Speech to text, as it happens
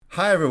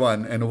Hi,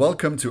 everyone, and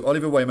welcome to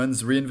Oliver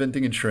Wyman's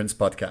Reinventing Insurance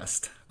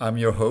podcast. I'm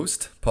your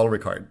host, Paul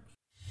Ricard.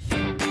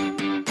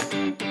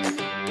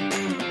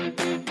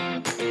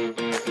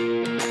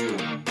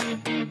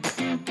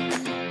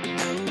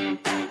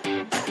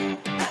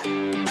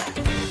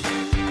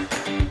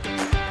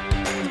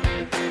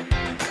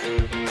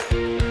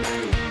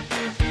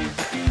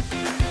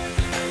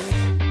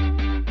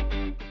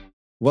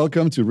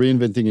 Welcome to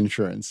Reinventing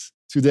Insurance.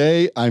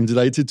 Today, I'm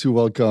delighted to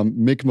welcome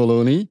Mick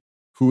Moloney,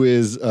 who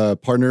is a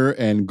partner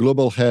and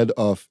global head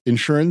of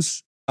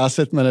insurance,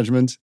 asset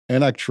management,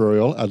 and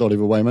actuarial at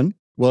Oliver Wyman.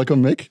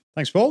 Welcome, Mick.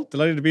 Thanks, Paul.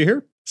 Delighted to be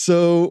here.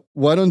 So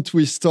why don't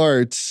we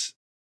start?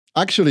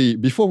 Actually,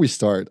 before we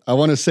start, I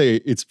want to say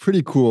it's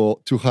pretty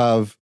cool to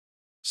have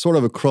sort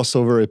of a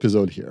crossover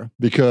episode here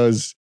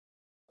because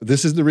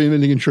this is the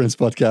Reinventing Insurance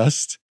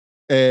podcast.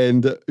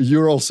 And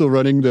you're also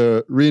running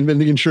the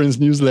Reinventing Insurance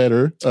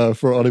newsletter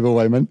for Oliver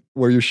Wyman,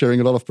 where you're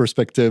sharing a lot of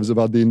perspectives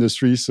about the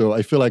industry. So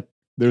I feel like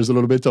there's a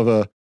little bit of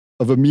a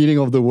meeting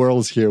of the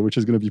worlds here, which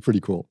is going to be pretty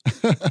cool.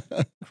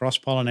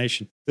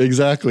 Cross-pollination.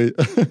 Exactly.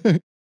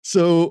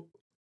 So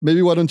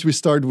maybe why don't we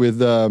start with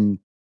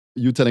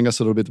you telling us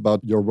a little bit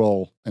about your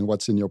role and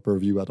what's in your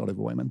purview at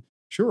Oliver Wyman?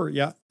 Sure,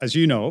 yeah. As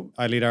you know,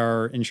 I lead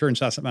our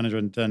insurance asset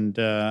management and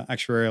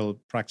actuarial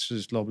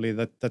practices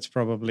globally. That's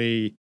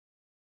probably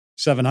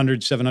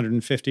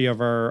 750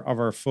 of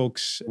our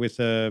folks, with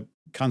a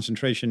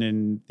concentration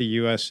in the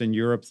US and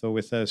Europe, though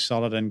with a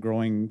solid and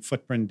growing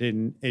footprint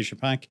in Asia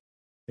Pac,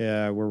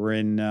 where we're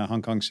in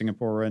Hong Kong,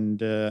 Singapore, and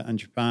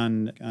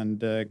Japan,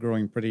 and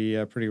growing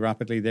pretty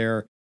rapidly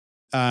there.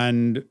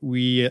 And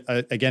we,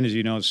 again, as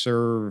you know,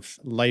 serve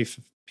life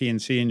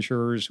P&C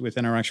insurers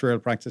within our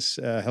actuarial practice,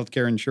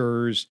 healthcare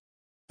insurers,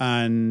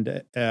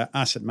 and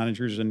asset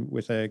managers, and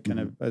with a kind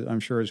of, I'm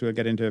sure as we'll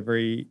get into, a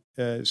very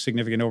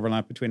significant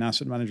overlap between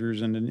asset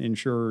managers and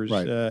insurers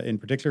in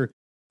particular.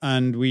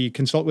 And we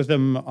consult with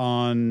them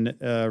on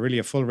really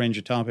a full range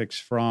of topics,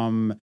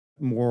 from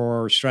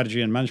more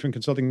strategy and management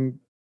consulting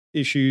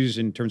issues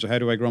in terms of how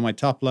do I grow my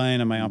top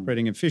line? Am I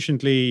operating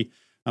efficiently?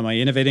 Am I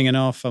innovating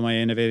enough? Am I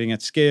innovating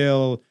at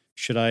scale?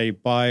 Should I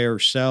buy or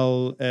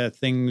sell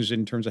things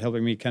in terms of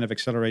helping me kind of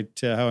accelerate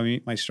how I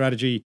meet my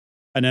strategy?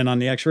 And then on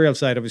the actuarial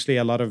side, obviously,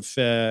 a lot of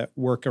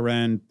work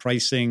around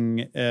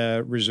pricing,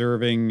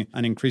 reserving,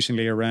 and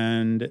increasingly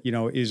around,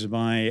 is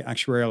my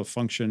actuarial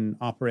function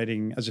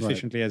operating as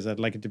efficiently as I'd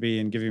like it to be,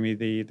 and giving me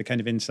the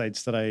kind of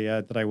insights that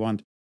I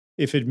want.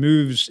 If it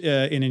moves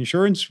in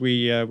insurance,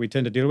 we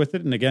tend to deal with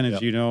it. And again, as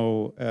you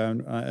know,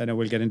 I know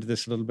we'll get into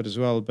this a little bit as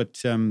well,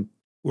 but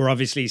we're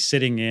obviously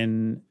sitting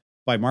in,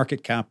 by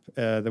market cap,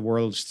 the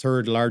world's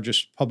third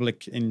largest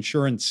public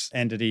insurance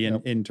entity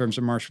in terms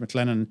of Marsh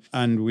McLennan.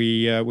 And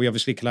we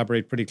obviously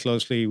collaborate pretty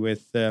closely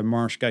with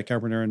Marsh, Guy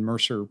Carpenter, and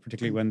Mercer,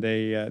 particularly when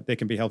they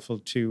can be helpful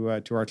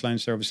to our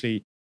clients. They're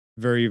obviously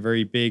very,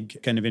 very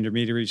big kind of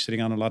intermediaries,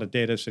 sitting on a lot of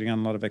data, sitting on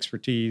a lot of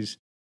expertise.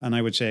 And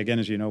I would say, again,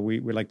 as you know, we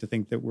like to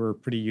think that we're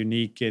pretty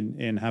unique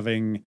in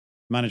having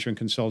management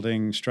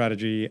consulting,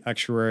 strategy,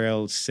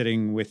 actuarial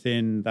sitting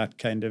within that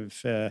kind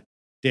of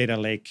data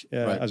lake,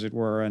 as it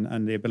were,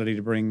 and the ability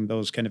to bring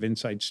those kind of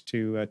insights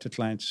to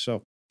clients.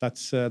 So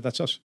that's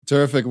us.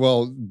 Terrific.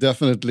 Well,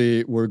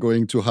 definitely we're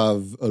going to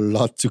have a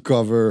lot to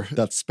cover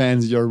that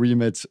spans your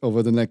remit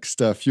over the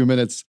next few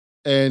minutes.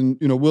 And,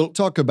 we'll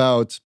talk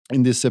about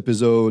in this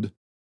episode,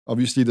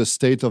 obviously, the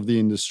state of the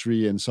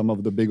industry and some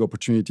of the big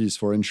opportunities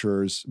for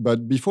insurers.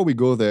 But before we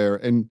go there,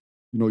 and,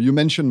 you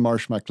mentioned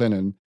Marsh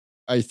McLennan,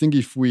 I think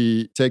if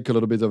we take a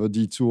little bit of a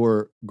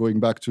detour going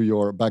back to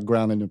your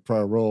background and your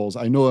prior roles,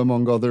 I know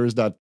among others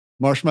that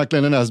Marsh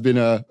McLennan has been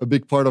a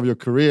big part of your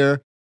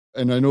career.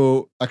 And I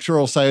know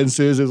actuarial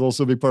sciences is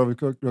also a big part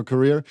of your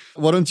career.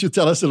 Why don't you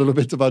tell us a little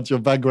bit about your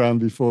background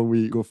before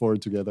we go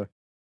forward together?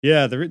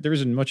 Yeah, there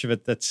isn't much of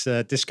it that's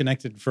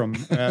disconnected from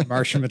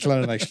Marsh and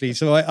McLennan, actually.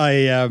 So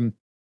I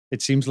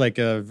it seems like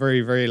a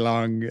very, very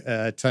long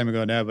time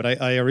ago now, but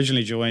I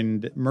originally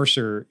joined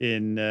Mercer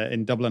in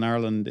Dublin,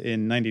 Ireland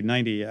in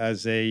 1990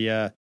 as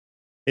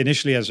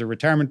initially as a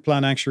retirement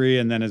plan actuary,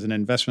 and then as an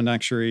investment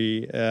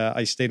actuary.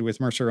 I stayed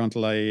with Mercer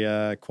until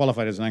I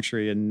qualified as an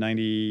actuary in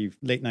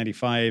late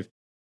 95,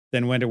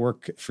 then went to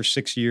work for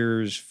 6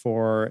 years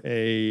for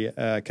a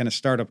kind of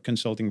startup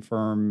consulting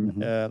firm,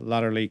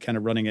 latterly kind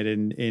of running it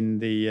in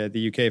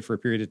the UK for a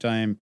period of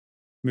time.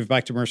 Moved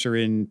back to Mercer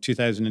in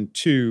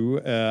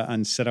 2002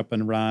 and set up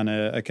and ran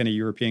a kind of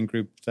European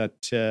group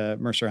that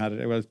Mercer had,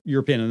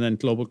 European and then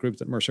global group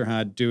that Mercer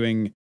had,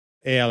 doing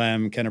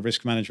ALM kind of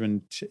risk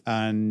management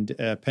and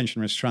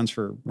pension risk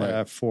transfer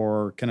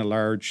for kind of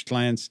large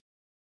clients.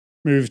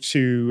 Moved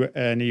to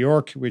New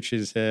York, which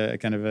is a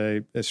kind of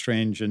a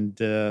strange and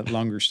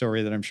longer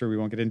story that I'm sure we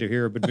won't get into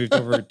here, but moved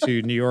over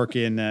to New York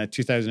in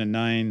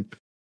 2009.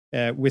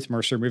 With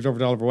Mercer, moved over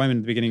to Oliver Wyman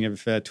at the beginning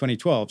of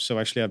 2012. So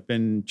actually, I've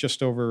just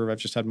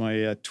had my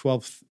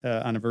 12th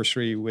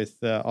anniversary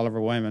with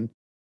Oliver Wyman.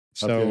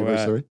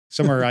 So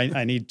somewhere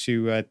I need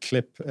to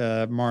clip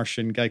Marsh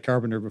and Guy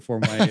Carpenter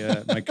before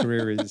my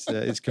career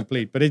is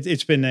complete. But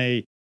it's been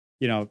a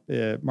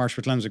Marsh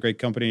McLennan's a great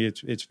company.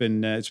 It's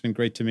been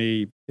great to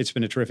me. It's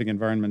been a terrific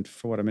environment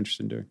for what I'm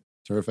interested in doing.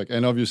 Terrific.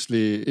 And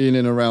obviously in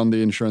and around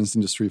the insurance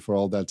industry for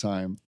all that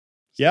time.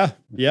 Yeah,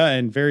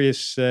 in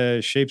various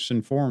shapes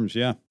and forms,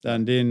 yeah,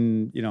 and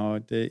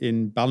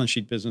in balance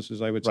sheet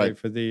businesses, I would say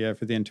for the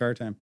entire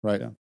time,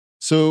 right. Yeah.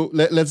 So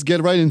let's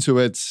get right into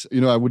it.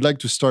 I would like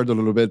to start a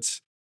little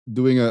bit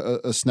doing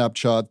a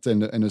snapshot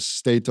and a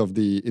state of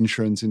the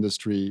insurance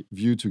industry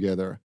view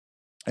together,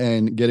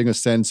 and getting a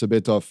sense a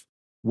bit of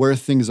where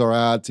things are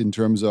at in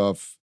terms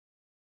of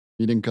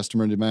meeting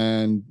customer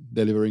demand,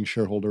 delivering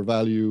shareholder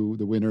value,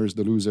 the winners,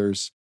 the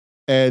losers,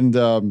 and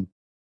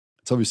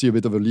it's obviously a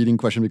bit of a leading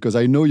question because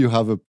I know you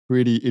have a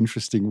pretty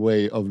interesting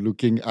way of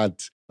looking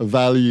at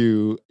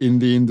value in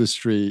the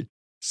industry.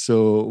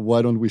 So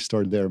why don't we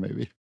start there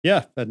maybe?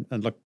 Yeah, and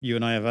look, you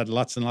and I have had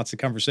lots and lots of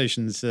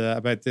conversations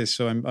about this,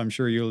 so I'm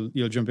sure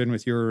you'll jump in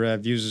with your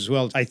views as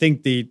well. I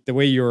think the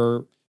way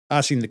you're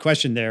asking the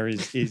question there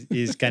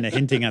is kind of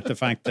hinting at the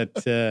fact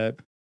that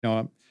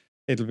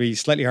it'll be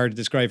slightly hard to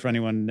describe for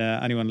anyone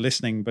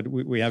listening, but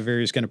we have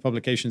various kind of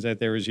publications out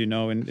there, as you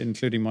know,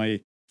 including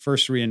my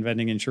first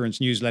Reinventing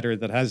Insurance newsletter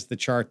that has the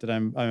chart that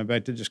I'm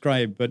about to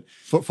describe. But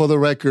for the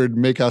record,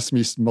 Mick asked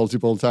me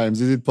multiple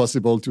times, is it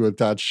possible to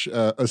attach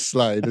a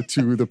slide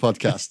to the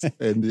podcast?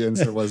 And the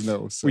answer was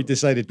no. So. We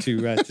decided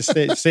to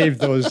save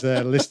those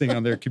listening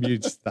on their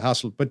commutes the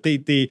hassle. But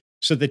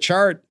so the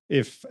chart,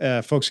 if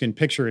folks can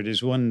picture it,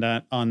 is one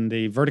that on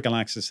the vertical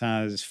axis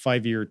has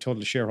 5-year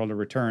total shareholder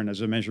return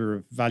as a measure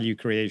of value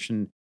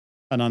creation.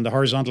 And on the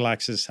horizontal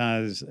axis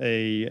has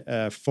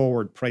a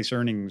forward price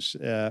earnings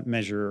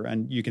measure.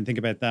 And you can think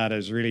about that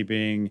as really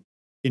being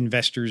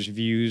investors'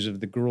 views of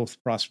the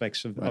growth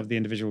prospects of the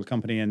individual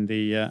company and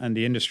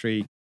the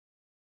industry.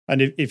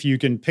 And if you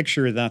can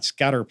picture that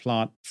scatter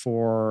plot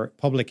for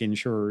public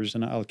insurers,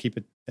 and I'll keep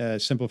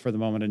it simple for the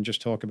moment and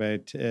just talk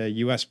about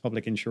US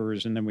public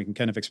insurers, and then we can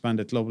kind of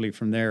expand it globally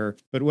from there.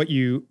 But what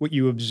you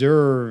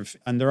observe,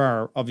 and there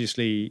are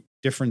obviously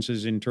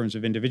differences in terms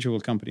of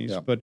individual companies,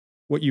 but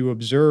what you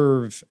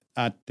observe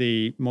at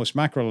the most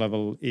macro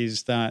level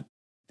is that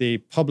the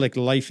public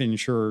life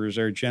insurers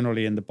are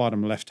generally in the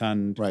bottom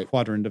left-hand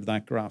quadrant of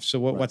that graph. So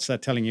what's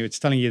that telling you? It's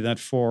telling you that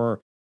for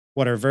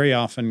what are very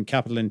often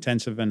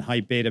capital-intensive and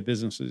high beta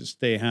businesses,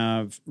 they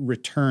have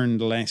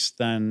returned less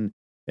than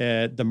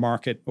the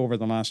market over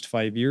the last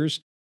 5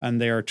 years,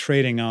 and they are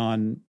trading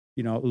on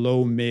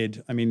low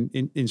mid. I mean,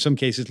 in some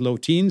cases low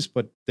teens,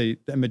 but the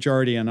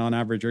majority and on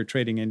average are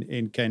trading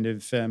in kind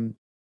of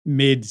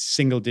mid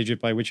single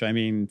digit, by which I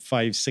mean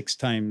 5-6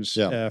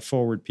 times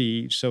forward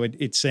PE. So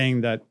it's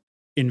saying that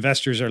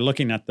investors are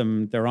looking at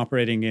them. They're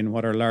operating in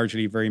what are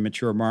largely very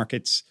mature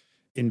markets.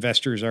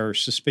 Investors are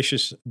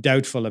suspicious,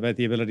 doubtful about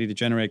the ability to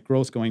generate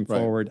growth going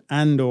forward,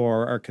 and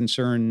or are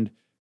concerned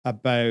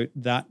about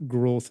that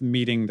growth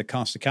meeting the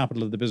cost of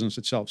capital of the business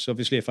itself. So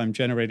obviously, if I'm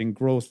generating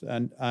growth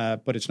and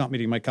but it's not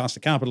meeting my cost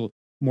of capital,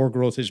 more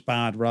growth is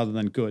bad rather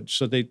than good.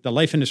 So the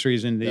life industry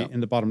is in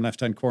the bottom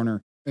left-hand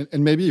corner.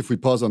 And maybe if we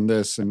pause on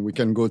this and we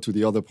can go to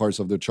the other parts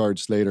of the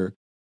charts later.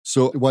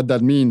 So what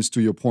that means,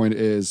 to your point,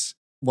 is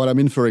what I'm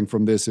inferring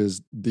from this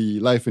is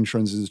the life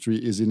insurance industry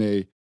is in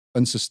a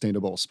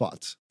unsustainable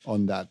spot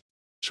on that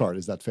chart.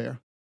 Is that fair?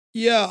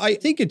 Yeah, I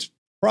think it's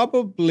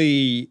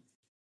probably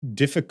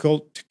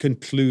difficult to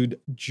conclude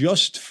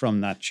just from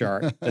that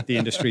chart that the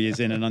industry is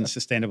in an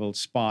unsustainable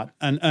spot.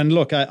 And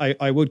look,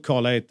 I would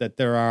call out that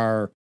there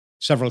are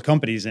several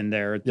companies in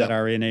there that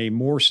are in a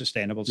more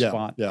sustainable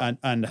spot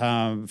and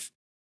have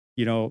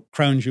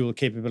crown jewel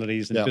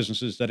capabilities and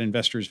businesses that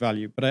investors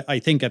value. But I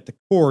think at the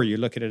core, you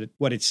look at it,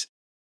 what it's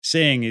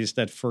saying is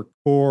that for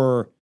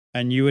core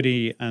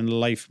annuity and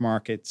life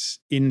markets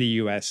in the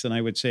US, and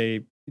I would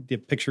say the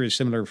picture is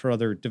similar for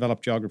other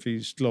developed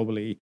geographies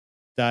globally,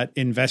 that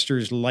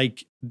investors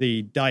like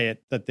the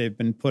diet that they've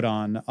been put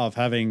on of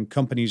having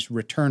companies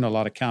return a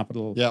lot of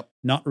capital,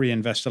 not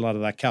reinvest a lot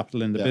of that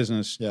capital in the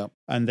business.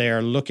 And they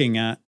are looking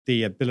at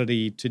the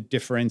ability to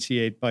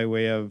differentiate by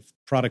way of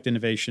product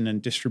innovation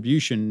and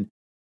distribution,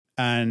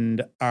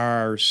 and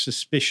are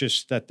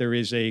suspicious that there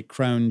is a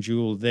crown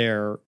jewel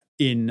there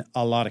in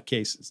a lot of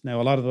cases.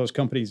 Now, a lot of those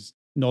companies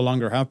no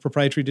longer have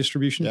proprietary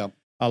distribution.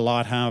 A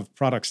lot have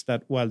products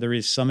that, while there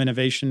is some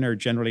innovation, are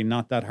generally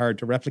not that hard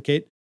to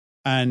replicate.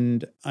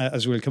 And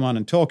as we'll come on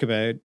and talk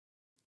about,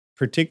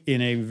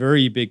 in a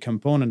very big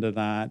component of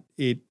that,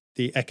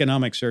 the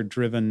economics are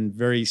driven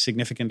very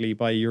significantly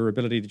by your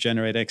ability to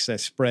generate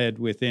excess spread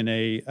within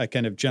a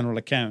kind of general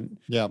account.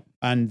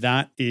 And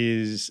that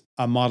is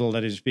a model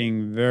that is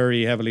being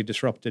very heavily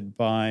disrupted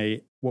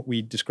by what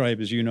we describe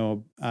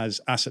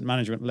as asset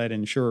management-led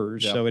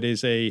insurers. So it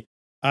is a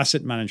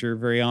asset manager,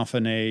 very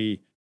often a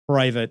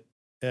private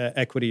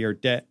equity or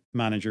debt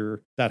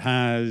manager that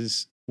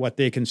has what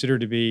they consider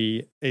to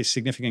be a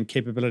significant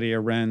capability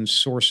around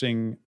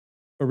sourcing,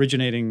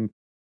 originating,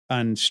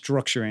 and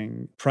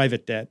structuring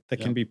private debt that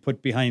can be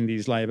put behind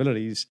these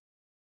liabilities.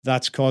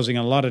 That's causing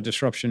a lot of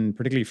disruption,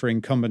 particularly for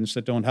incumbents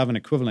that don't have an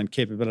equivalent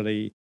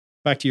capability.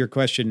 back to your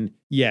question,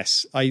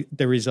 yes,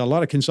 there is a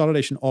lot of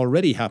consolidation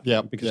already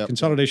happening because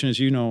consolidation, as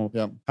you know,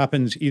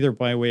 happens either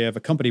by way of a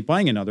company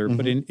buying another,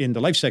 but in the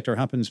life sector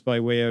happens by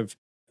way of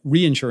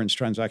reinsurance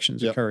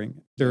transactions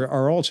occurring. There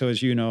are also,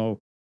 as you know,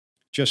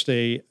 just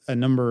a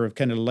number of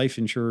kind of life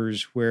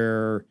insurers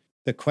where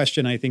the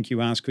question I think you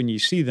ask when you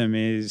see them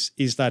is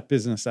that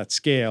business at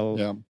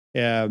scale?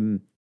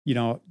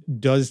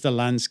 Does the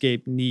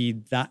landscape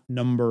need that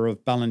number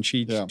of balance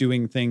sheets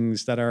doing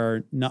things that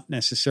are not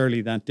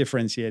necessarily that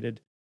differentiated?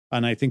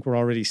 And I think we're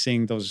already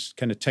seeing those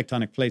kind of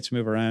tectonic plates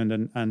move around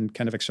and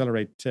kind of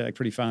accelerate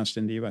pretty fast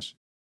in the US.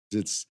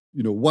 It's,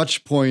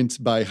 watch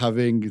point by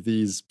having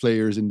these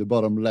players in the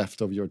bottom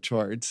left of your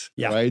chart,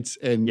 right?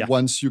 And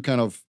once you kind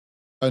of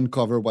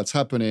uncover what's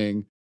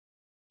happening,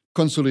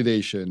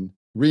 consolidation,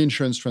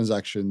 reinsurance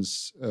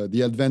transactions,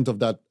 the advent of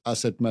that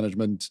asset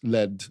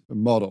management-led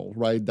model,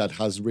 right, that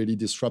has really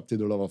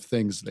disrupted a lot of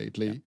things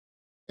lately.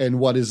 And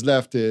what is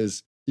left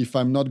is, if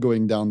I'm not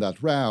going down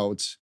that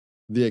route,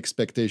 the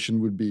expectation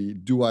would be,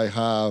 do I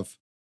have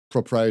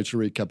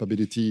proprietary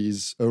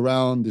capabilities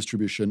around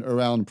distribution,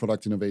 around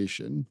product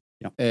innovation?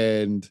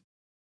 And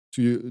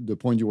to the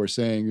point you were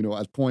saying,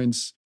 at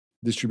points,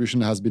 distribution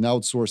has been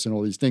outsourced and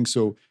all these things.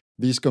 So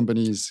these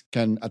companies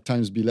can at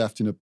times be left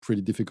in a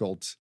pretty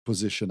difficult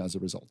position as a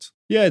result.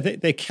 Yeah,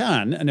 they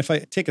can. And if I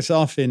take us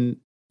off in,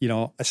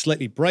 a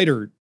slightly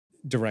brighter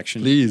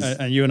direction, please,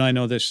 and you and I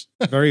know this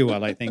very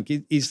well, I think,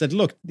 is that,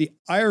 look, the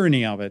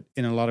irony of it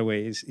in a lot of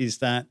ways is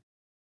that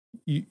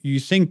you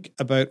think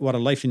about what a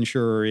life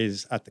insurer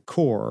is at the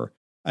core,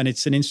 and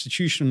it's an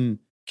institution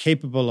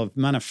capable of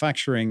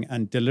manufacturing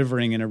and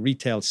delivering in a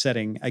retail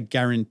setting a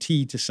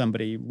guarantee to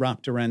somebody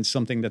wrapped around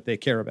something that they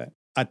care about.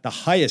 At the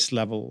highest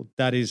level,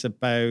 that is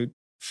about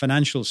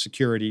financial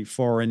security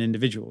for an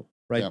individual,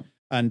 right?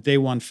 And they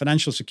want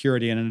financial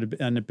security and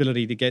an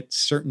ability to get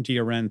certainty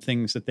around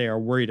things that they are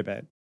worried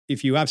about.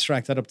 If you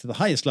abstract that up to the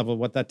highest level,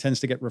 what that tends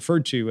to get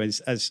referred to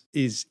as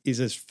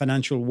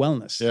financial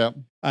wellness.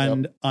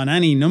 And on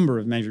any number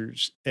of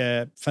measures,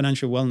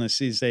 financial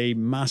wellness is a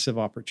massive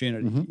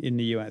opportunity in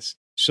the US.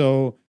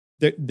 So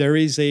there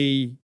is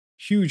a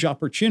huge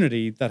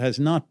opportunity that has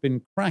not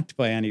been cracked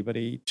by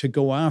anybody to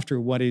go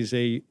after what is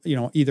a,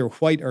 either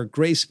white or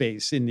gray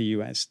space in the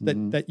US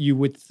that you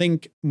would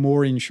think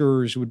more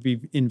insurers would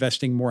be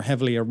investing more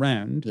heavily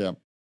around.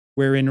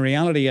 Where in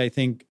reality, I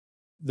think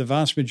the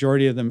vast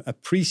majority of them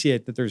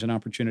appreciate that there's an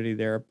opportunity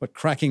there, but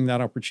cracking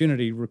that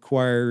opportunity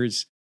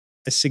requires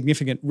a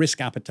significant risk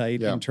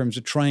appetite in terms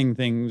of trying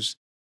things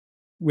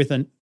with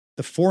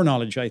the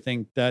foreknowledge, I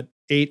think, that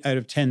 8 out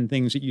of 10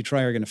 things that you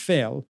try are going to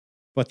fail,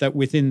 but that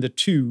within the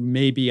 2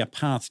 may be a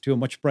path to a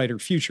much brighter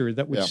future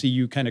that would see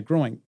you kind of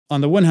growing. On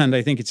the one hand,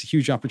 I think it's a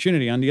huge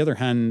opportunity. On the other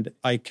hand,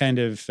 I kind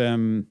of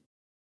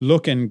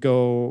look and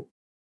go,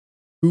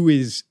 who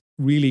is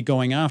really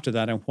going after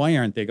that and why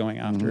aren't they going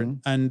after it?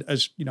 And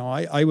as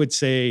I would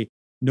say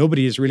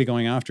nobody is really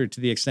going after it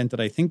to the extent that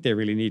I think they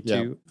really need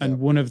to. And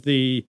one of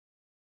the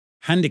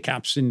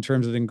handicaps in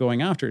terms of them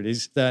going after it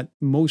is that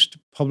most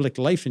public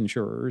life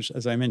insurers,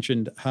 as I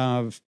mentioned,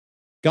 have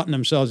gotten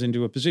themselves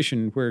into a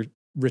position where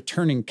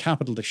returning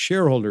capital to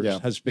shareholders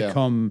has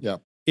become,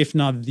 if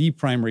not the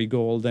primary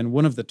goal, then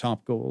one of the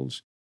top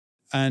goals.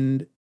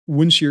 And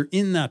once you're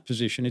in that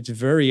position, it's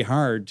very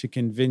hard to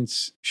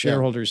convince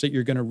shareholders that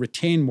you're going to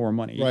retain more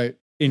money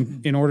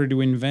in order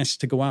to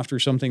invest to go after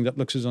something that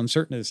looks as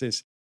uncertain as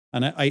this.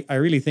 And I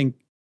really think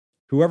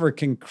whoever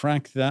can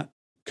crack that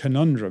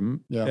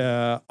conundrum,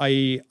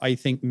 I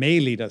think may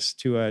lead us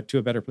to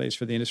a better place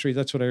for the industry.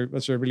 That's what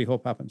I really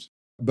hope happens.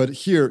 But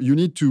here, you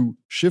need to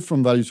shift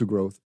from value to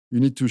growth. You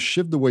need to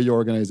shift the way your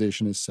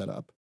organization is set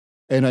up.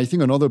 And I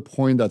think another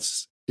point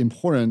that's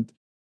important,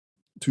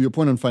 to your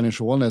point on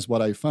financial wellness,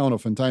 what I found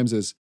oftentimes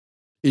is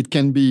it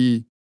can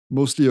be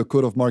mostly a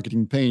coat of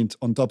marketing paint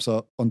on top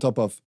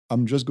of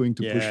I'm just going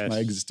to push my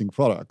existing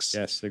products.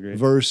 Yes, agreed.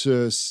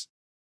 Versus,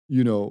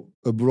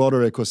 a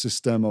broader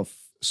ecosystem of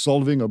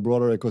solving a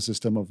broader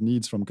ecosystem of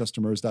needs from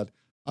customers that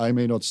I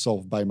may not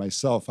solve by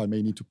myself. I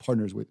may need to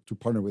partner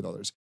with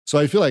others. So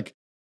I feel like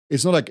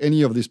it's not like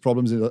any of these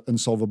problems are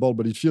unsolvable,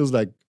 but it feels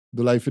like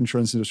the life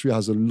insurance industry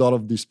has a lot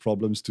of these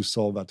problems to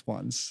solve at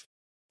once.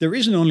 There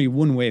isn't only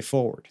one way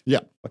forward.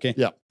 Okay.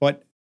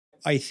 But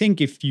I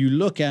think if you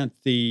look at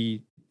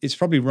it's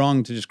probably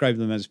wrong to describe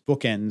them as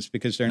bookends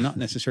because they're not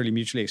necessarily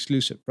mutually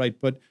exclusive, right?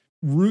 But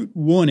route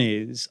one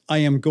is I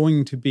am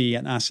going to be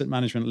an asset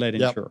management-led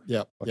insurer.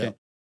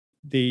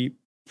 The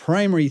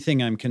primary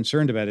thing I'm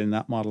concerned about in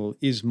that model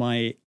is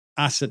my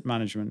asset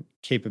management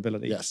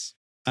capability. Yes.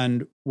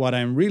 And what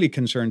I'm really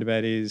concerned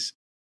about is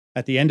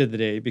at the end of the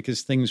day,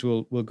 because things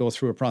will go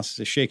through a process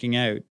of shaking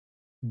out,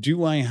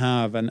 do I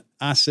have an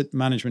asset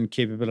management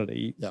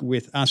capability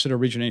with asset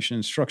origination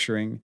and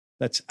structuring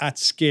that's at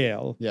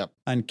scale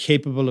and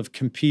capable of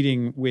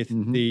competing with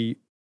the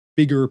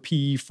bigger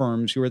PE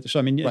firms who are? So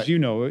I mean, as you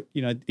know,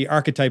 the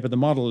archetype of the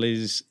model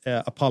is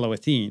Apollo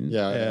Athene,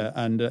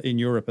 and in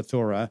Europe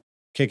Athora.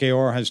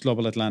 KKR has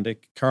Global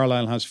Atlantic,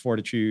 Carlyle has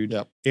Fortitude,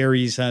 Yep.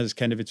 Ares has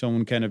kind of its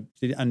own kind of,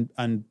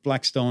 and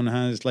Blackstone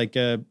has like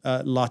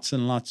lots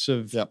and lots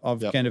of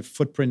kind of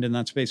footprint in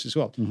that space as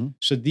well. Mm-hmm.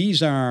 So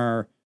these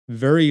are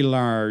very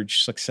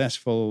large,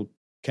 successful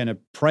kind of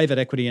private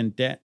equity and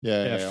debt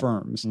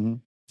firms Mm-hmm.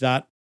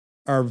 that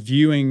are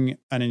viewing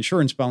an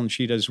insurance balance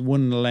sheet as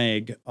one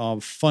leg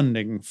of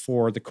funding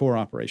for the core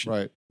operation.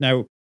 Right.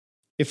 Now,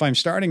 if I'm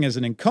starting as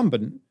an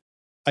incumbent,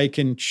 I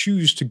can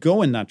choose to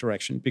go in that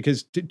direction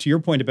because to your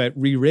point about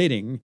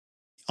re-rating,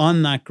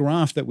 on that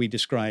graph that we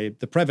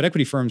described, the private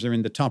equity firms are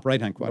in the top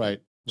right-hand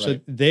quadrant. Right. So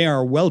they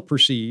are well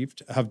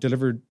perceived, have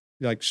delivered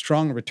like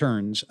strong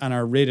returns and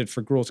are rated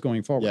for growth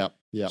going forward.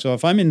 Yeah. So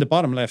if I'm in the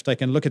bottom left, I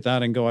can look at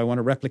that and go, I want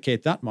to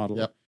replicate that model.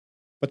 Yep.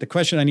 But the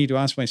question I need to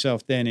ask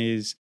myself then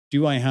is,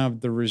 do I have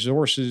the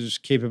resources,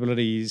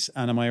 capabilities,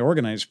 and am I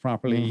organized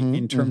properly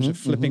in terms of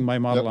flipping my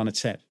model on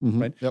its head,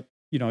 right? Yep.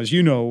 You know, as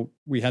you know,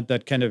 we had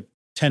that kind of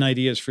 10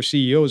 ideas for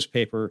CEOs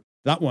paper.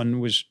 That one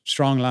was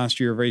strong last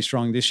year, very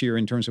strong this year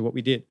in terms of what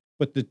we did.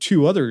 But the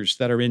two others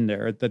that are in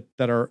there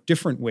that are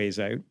different ways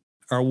out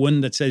are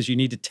one that says you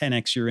need to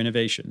 10x your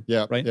innovation,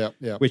 right?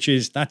 Yeah. Which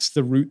is, that's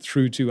the route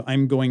through to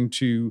I'm going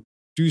to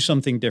do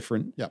something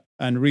different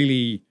and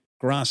really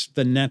grasp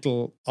the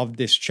nettle of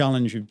this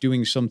challenge of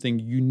doing something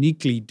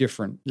uniquely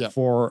different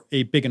for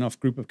a big enough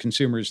group of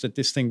consumers that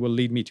this thing will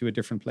lead me to a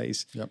different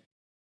place. Yep.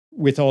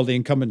 With all the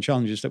incumbent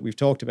challenges that we've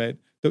talked about.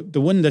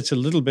 The one that's a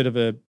little bit of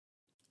a,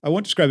 I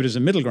won't describe it as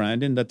a middle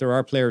ground in that there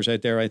are players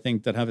out there, I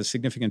think, that have a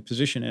significant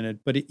position in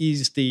it, but it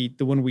is the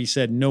one we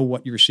said, know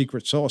what your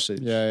secret sauce is,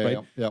 right?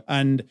 Yeah.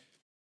 And,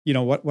 you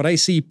know, what I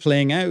see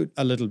playing out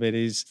a little bit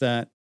is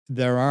that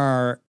there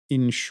are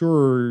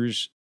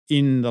insurers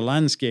in the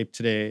landscape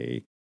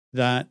today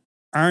that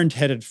aren't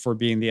headed for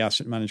being the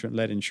asset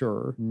management-led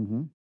insurer,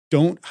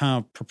 don't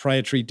have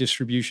proprietary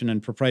distribution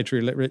and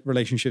proprietary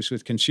relationships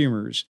with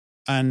consumers,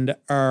 and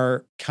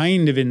are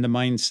kind of in the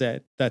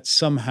mindset that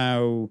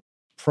somehow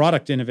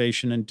product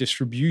innovation and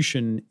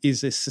distribution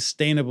is a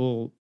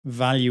sustainable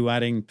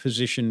value-adding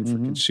position for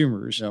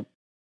consumers. Yep.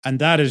 And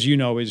that, as you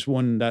know, is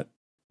one that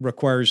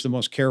requires the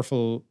most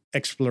careful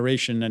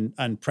exploration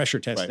and pressure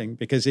testing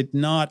because it's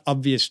not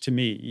obvious to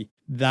me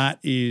that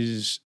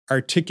is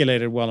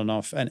articulated well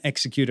enough and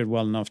executed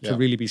well enough to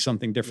really be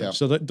something different.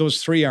 So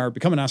those three are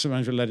become an asset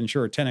manager-led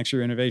insurer, 10x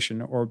your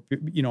innovation, or,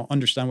 you know,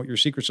 understand what your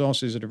secret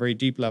sauce is at a very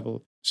deep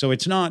level. So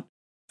it's not,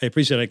 I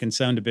appreciate I can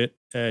sound a bit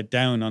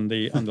down on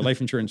the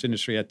life insurance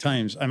industry at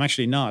times. I'm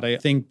actually not. I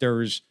think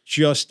there's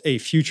just a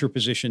future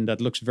position that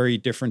looks very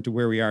different to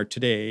where we are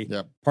today,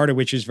 part of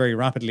which is very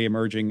rapidly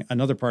emerging,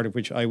 another part of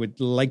which I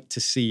would like to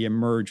see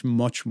emerge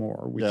much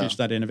more, which is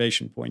that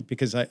innovation point,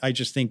 because I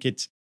just think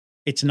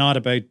it's not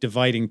about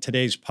dividing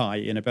today's pie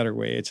in a better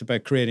way. It's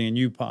about creating a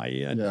new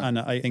pie. And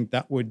I think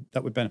that would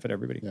benefit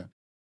everybody. Yeah.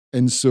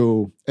 And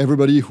so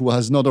everybody who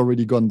has not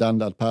already gone down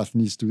that path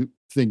needs to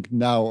think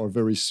now or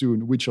very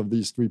soon which of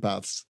these three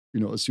paths, you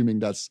know, assuming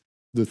that's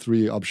the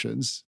three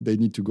options, they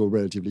need to go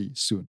relatively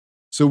soon.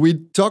 So we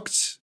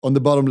talked on the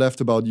bottom left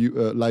about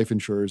life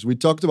insurers. We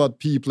talked about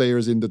PE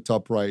players in the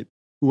top right.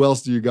 Who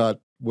else do you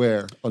got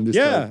where on this?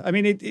 I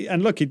mean,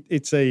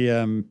 it's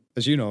a,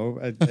 as you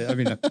know, I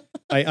mean,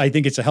 I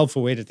think it's a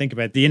helpful way to think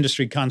about the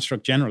industry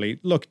construct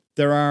generally. Look,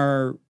 there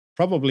are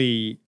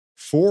probably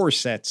four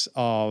sets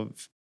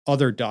of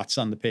other dots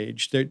on the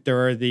page.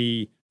 There are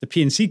the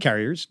P&C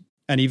carriers,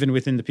 and even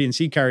within the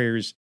P&C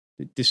carriers,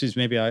 this is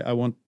maybe I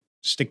won't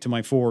stick to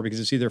my four because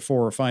it's either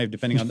four or five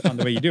depending on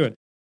the way you do it.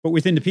 But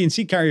within the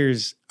P&C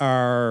carriers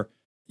are,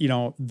 you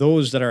know,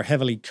 those that are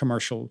heavily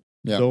commercial,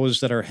 those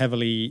that are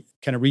heavily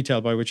kind of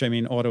retail, by which I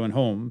mean auto and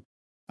home.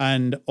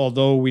 And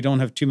although we don't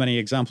have too many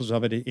examples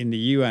of it in the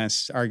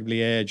US,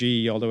 arguably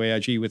AIG, although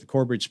AIG with the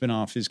Corbridge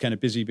spinoff is kind of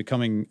busy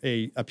becoming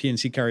a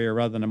P&C carrier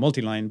rather than a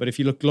multi-line. But if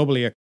you look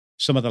globally,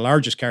 some of the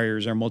largest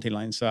carriers are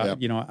multi-line. So,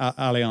 you know,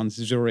 Allianz,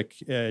 Zurich,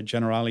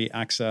 Generali,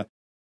 AXA.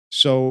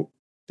 So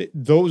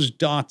those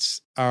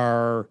dots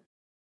are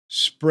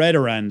spread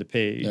around the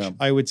page.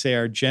 I would say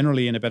are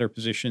generally in a better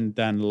position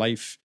than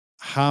life,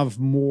 have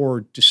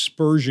more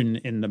dispersion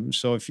in them.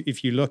 So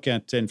if you look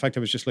at, in fact,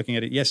 I was just looking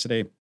at it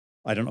yesterday.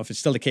 I don't know if it's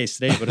still the case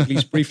today, but at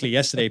least briefly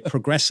yesterday,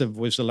 Progressive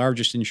was the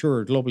largest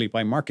insurer globally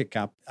by market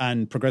cap.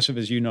 And Progressive,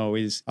 as you know,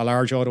 is a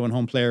large auto and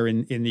home player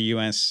in the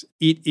US.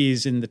 It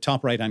is in the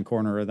top right-hand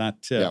corner of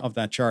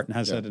that chart and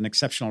has had an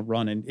exceptional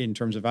run in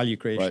terms of value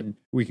creation. Right.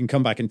 We can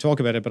come back and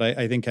talk about it, but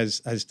I think has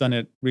done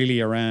it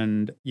really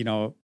around, you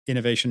know,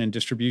 innovation and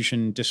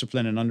distribution,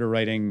 discipline and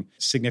underwriting,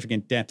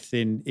 significant depth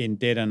in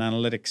data and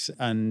analytics,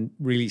 and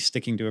really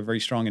sticking to a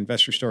very strong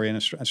investor story and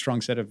a strong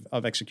set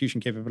of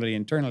execution capability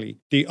internally.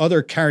 The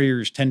other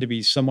carriers tend to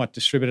be somewhat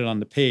distributed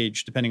on the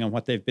page, depending on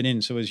what they've been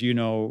in. So as you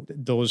know,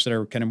 those that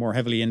are kind of more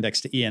heavily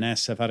indexed to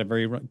E&S have had a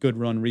very good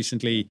run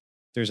recently.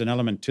 there's an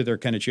element to their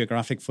kind of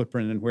geographic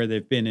footprint and where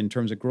they've been in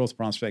terms of growth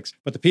prospects.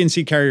 But the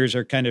P&C carriers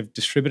are kind of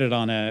distributed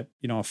on a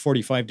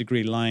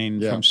 45-degree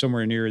line from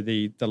somewhere near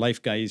the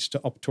life guys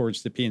to up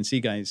towards the P&C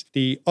guys.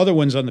 The other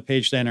ones on the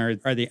page then are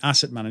the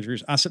asset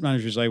managers. Asset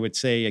managers, I would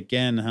say,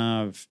 again,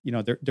 have,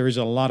 there is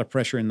a lot of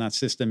pressure in that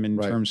system in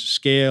terms of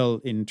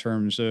scale, in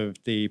terms of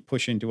the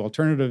push into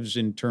alternatives,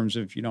 in terms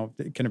of,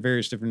 kind of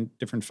various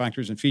different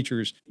factors and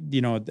features.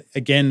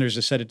 Again, there's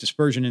a set of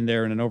dispersion in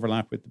there and an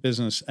overlap with the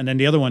business. And then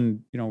the other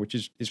one, which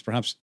is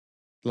perhaps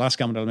the last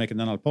comment I'll make and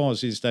then I'll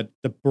pause, is that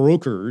the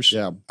brokers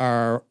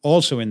are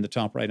also in the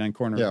top right-hand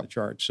corner of the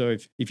chart. So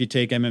if you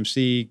take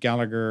MMC,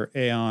 Gallagher,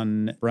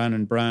 Aon,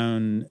 Brown &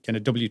 Brown, kind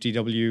of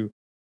WTW,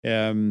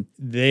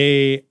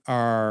 they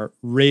are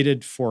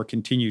rated for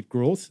continued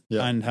growth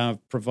and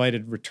have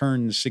provided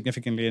returns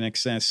significantly in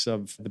excess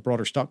of the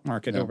broader stock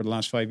market over the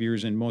last 5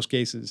 years in most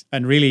cases.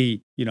 And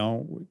really,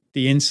 the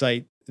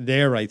insight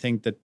there, I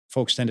think, that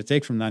folks tend to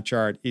take from that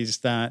chart is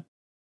that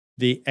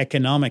the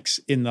economics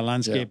in the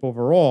landscape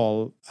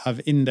overall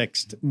have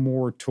indexed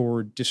more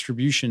toward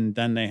distribution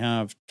than they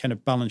have kind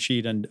of balance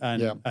sheet and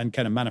kind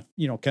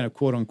of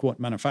quote unquote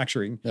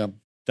manufacturing.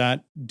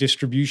 That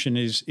distribution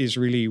is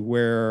really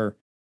where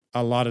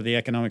a lot of the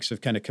economics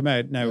have kind of come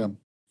out. Now,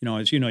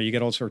 as you know, you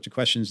get all sorts of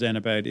questions then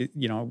about it,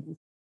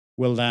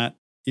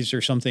 is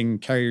there something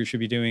carriers should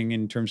be doing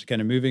in terms of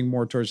kind of moving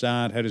more towards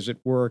that? How does it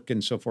work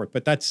and so forth?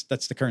 But that's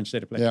the current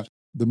state of play. Yeah.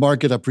 The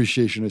market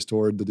appreciation is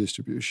toward the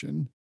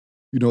distribution.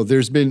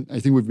 There's been, I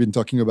think we've been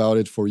talking about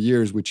it for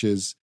years, which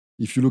is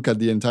if you look at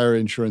the entire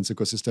insurance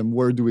ecosystem,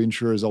 where do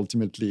insurers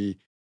ultimately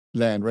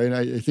land, right?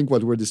 I think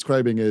what we're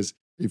describing is,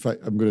 if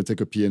I'm going to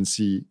take a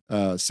P&C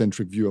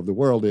centric view of the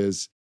world,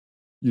 is,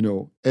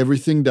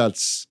 everything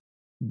that's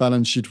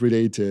balance sheet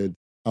related,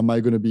 am I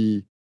going to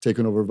be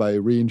taken over by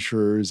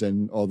reinsurers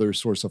and other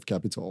source of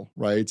capital,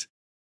 right?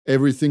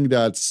 Everything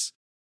that's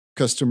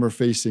customer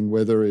facing,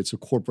 whether it's a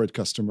corporate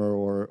customer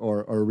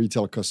or a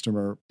retail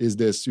customer, is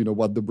this,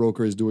 what the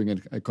broker is doing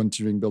and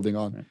continuing building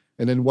on. Right.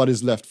 And then what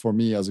is left for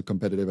me as a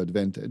competitive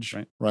advantage,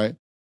 right?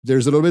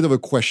 There's a little bit of a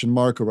question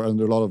mark around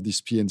a lot of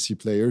these P&C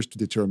players to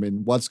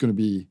determine what's going to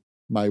be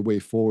my way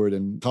forward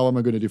and how am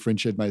I going to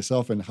differentiate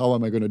myself and how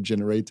am I going to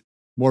generate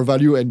more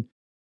value and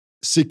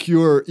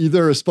secure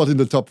either a spot in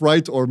the top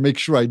right or make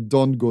sure I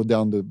don't go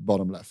down the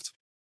bottom left.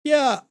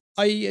 Yeah,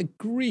 I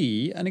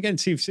agree. And again,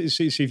 see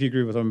if you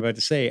agree with what I'm about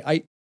to say.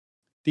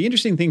 The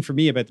interesting thing for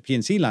me about the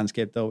P&C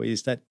landscape, though,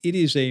 is that it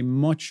is a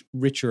much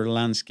richer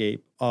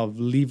landscape of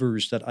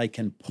levers that I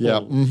can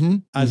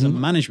pull as a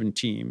management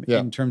team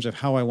in terms of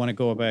how I want to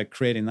go about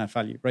creating that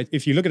value, right?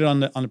 If you look at it on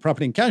the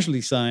property and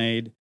casualty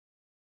side,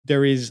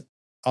 there is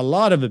a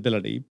lot of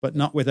ability, but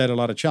not without a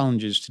lot of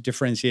challenges to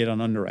differentiate on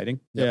underwriting.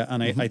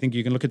 And I think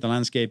you can look at the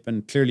landscape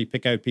and clearly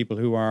pick out people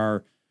who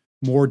are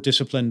more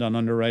disciplined on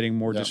underwriting,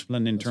 more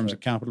disciplined in terms of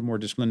capital, more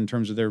disciplined in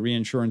terms of their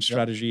reinsurance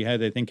strategy, how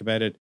they think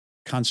about it,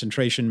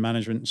 concentration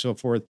management and so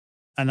forth.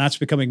 And that's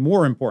becoming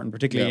more important,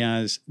 particularly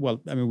as,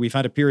 we've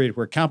had a period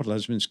where capital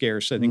has been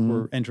scarce. I think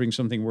we're entering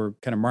something where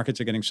kind of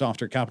markets are getting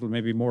softer, capital may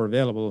be more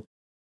available.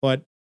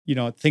 But,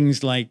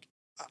 things like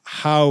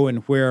how and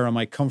where am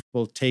I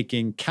comfortable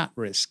taking cat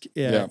risk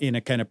in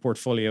a kind of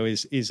portfolio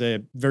is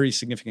a very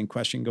significant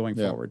question going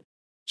forward.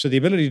 So the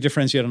ability to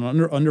differentiate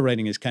on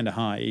underwriting is kind of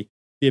high.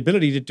 The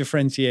ability to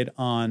differentiate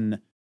on,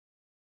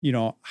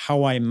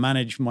 how I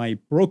manage my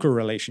broker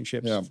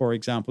relationships, for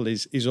example,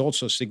 is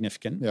also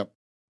significant.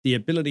 The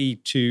ability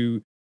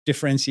to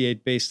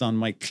differentiate based on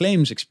my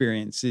claims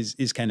experience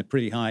is kind of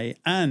pretty high.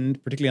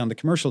 And particularly on the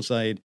commercial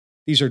side,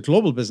 these are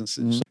global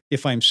businesses.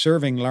 If I'm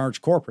serving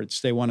large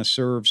corporates, they want to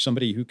serve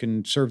somebody who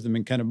can serve them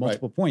in kind of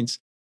multiple points.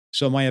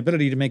 So my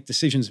ability to make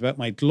decisions about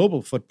my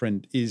global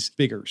footprint is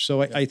bigger.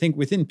 So I think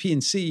within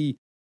P&C,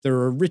 there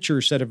are a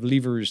richer set of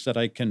levers that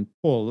I can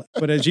pull.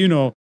 But as you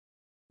know,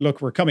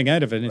 look, we're coming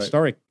out of an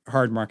historic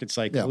hard market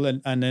cycle.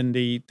 And then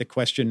the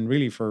question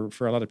really for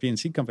a lot of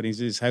P&C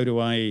companies is how am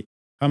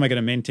I going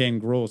to maintain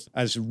growth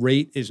as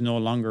rate is no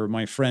longer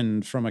my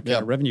friend from a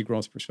kind of revenue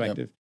growth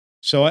perspective.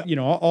 So,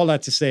 all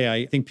that to say,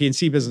 I think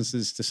P&C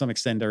businesses to some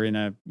extent are in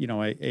a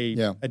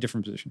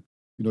different position.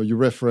 You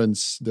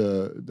reference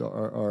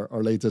our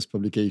latest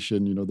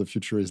publication, The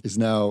Future is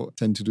Now,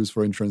 10 To-Dos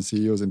for Insurance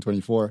CEOs in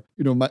 24.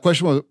 My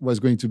question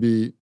was going to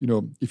be,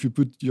 if you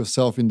put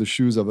yourself in the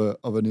shoes of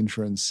an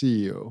insurance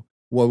CEO,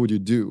 what would you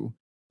do?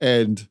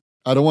 And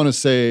I don't want to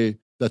say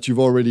that you've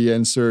already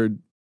answered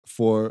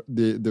for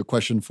the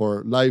question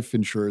for life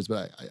insurers,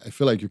 but I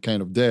feel like you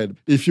kind of did.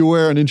 If you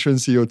were an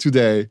insurance CEO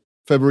today,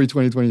 February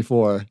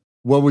 2024,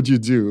 what would you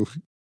do?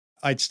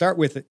 I'd start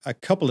with a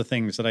couple of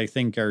things that I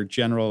think are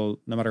general,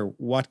 no matter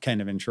what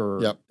kind of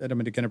insurer. I don't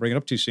mean to kind of bring it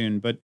up too soon,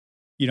 but,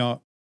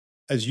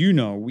 as you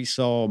know, we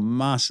saw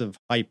massive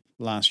hype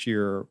last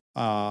year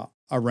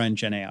around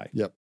Gen AI.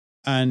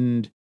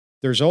 And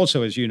there's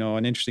also, as you know,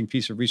 an interesting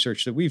piece of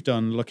research that we've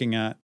done looking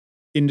at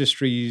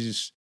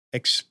industries'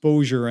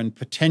 exposure and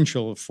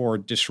potential for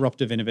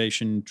disruptive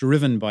innovation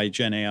driven by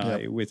Gen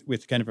AI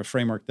with kind of a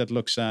framework that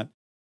looks at,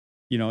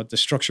 the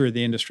structure of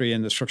the industry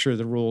and the structure of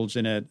the roles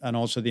in it, and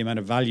also the amount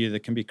of value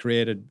that can be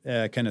created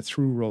kind of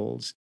through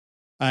roles.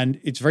 And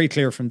it's very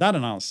clear from that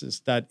analysis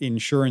that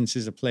insurance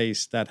is a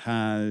place that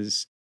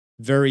has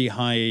very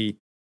high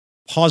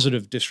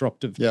positive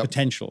disruptive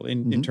potential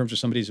in terms of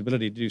somebody's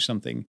ability to do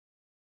something.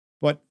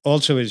 But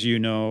also, as you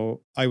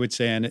know, I would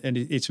say, and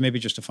it's maybe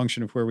just a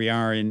function of where we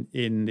are in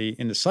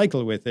the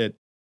cycle with it,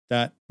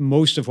 that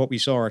most of what we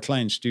saw our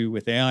clients do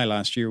with AI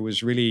last year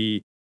was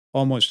really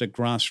almost a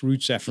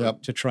grassroots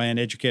effort to try and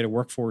educate a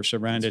workforce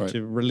around it,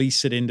 to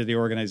release it into the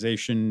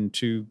organization,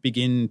 to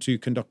begin to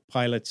conduct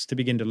pilots, to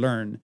begin to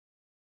learn.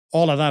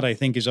 All of that, I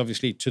think, is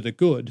obviously to the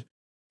good.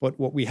 But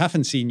what we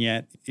haven't seen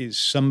yet is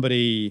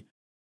somebody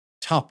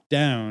top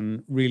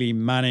down really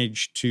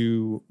manage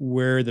to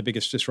where the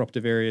biggest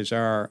disruptive areas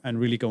are and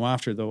really go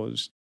after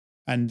those.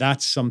 And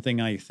that's something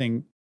I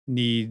think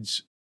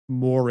needs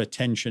more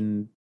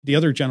attention. The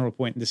other general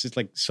point, and this is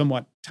like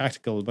somewhat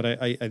tactical, but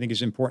I think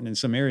is important in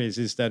some areas,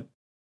 is that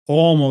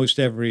almost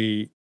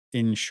every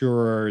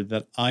insurer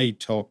that I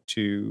talk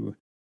to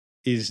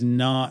is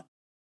not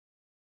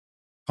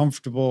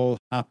comfortable,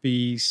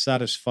 happy,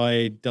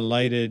 satisfied,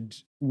 delighted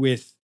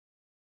with,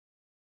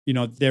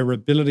 their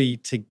ability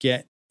to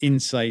get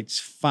insights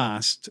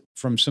fast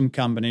from some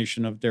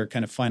combination of their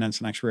kind of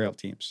finance and actuarial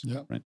teams.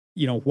 Right?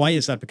 Why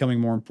is that becoming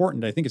more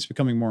important? I think it's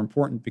becoming more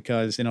important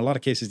because in a lot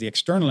of cases, the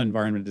external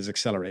environment is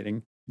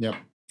accelerating.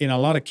 In a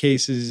lot of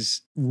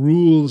cases,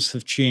 rules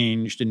have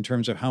changed in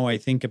terms of how I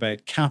think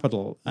about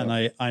capital,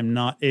 and I'm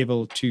not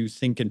able to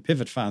think and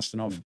pivot fast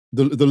enough.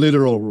 The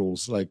literal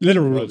rules, like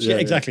literal rules, yeah,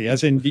 exactly.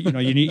 As in,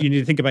 you need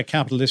to think about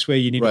capital this way.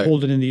 You need to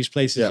hold it in these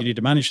places. You need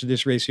to manage to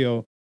this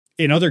ratio.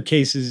 In other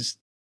cases,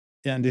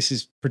 and this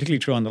is particularly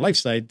true on the life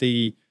side,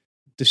 the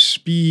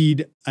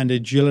speed and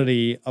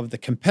agility of the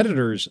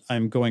competitors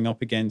I'm going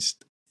up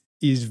against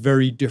is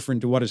very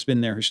different to what has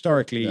been there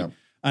historically.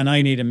 And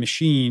I need a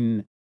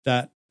machine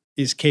that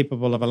is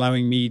capable of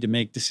allowing me to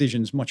make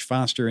decisions much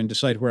faster and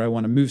decide where I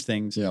want to move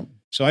things.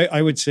 So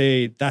I would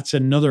say that's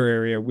another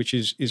area which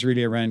is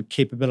really around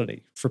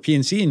capability. For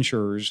P&C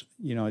insurers,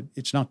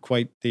 it's not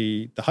quite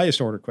the highest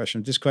order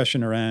question. This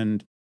question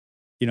around,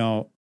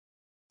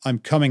 I'm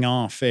coming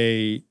off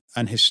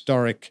an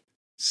historic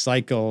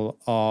cycle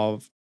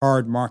of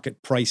hard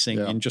market pricing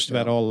in just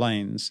about all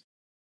lines.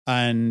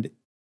 And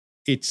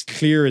it's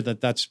clear that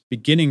that's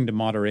beginning to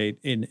moderate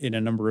in a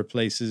number of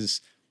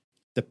places.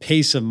 The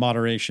pace of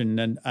moderation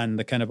and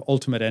the kind of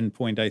ultimate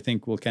endpoint, I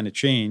think, will kind of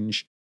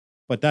change.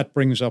 But that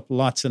brings up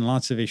lots and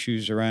lots of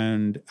issues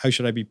around how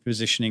should I be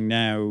positioning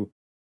now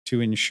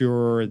to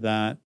ensure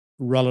that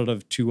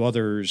relative to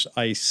others,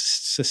 I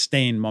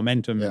sustain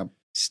momentum,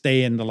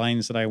 stay in the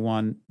lines that I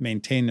want,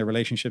 maintain the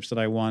relationships that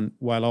I want,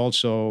 while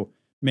also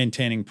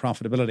maintaining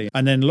profitability.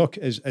 And then look,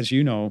 as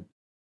you know,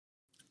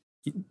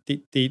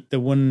 the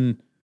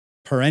one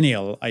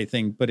perennial, I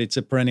think, but it's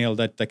a perennial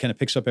that kind of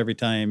picks up every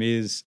time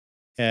is,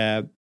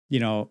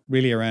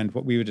 really around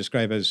what we would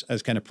describe as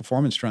kind of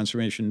performance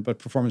transformation, but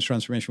performance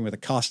transformation with a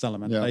cost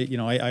element.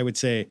 I would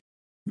say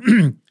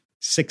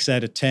 6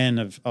 out of 10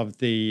 of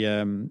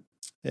the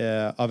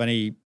of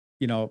any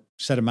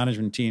set of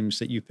management teams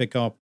that you pick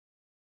up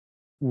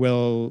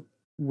will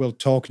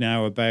talk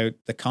now about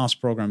the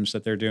cost programs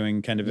that they're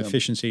doing, kind of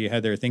efficiency,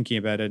 how they're thinking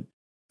about it.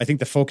 I think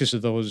the focus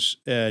of those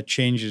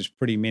changes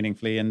pretty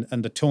meaningfully, and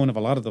the tone of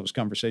a lot of those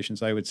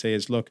conversations, I would say,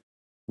 is look,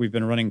 we've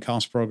been running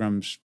cost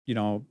programs.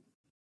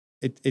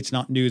 It's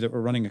not new that we're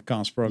running a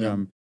cost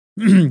program,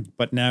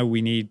 but now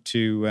we need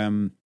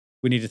to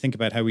think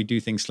about how we do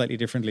things slightly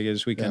differently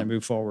as we kind of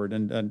move forward.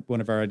 And one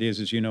of our ideas,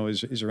 as you know,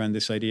 is around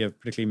this idea of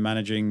particularly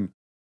managing,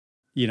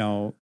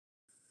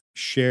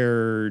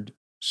 shared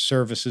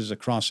services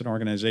across an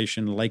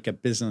organization like a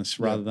business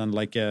rather than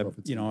like a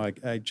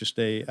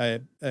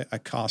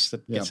cost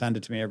that gets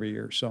handed to me every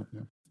year. So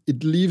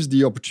it leaves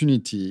the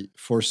opportunity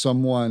for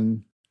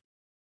someone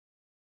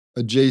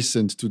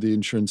adjacent to the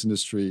insurance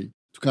industry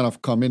to kind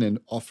of come in and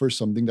offer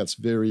something that's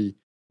very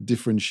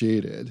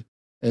differentiated.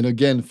 And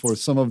again, for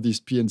some of these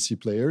P&C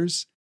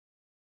players,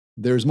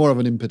 there's more of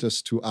an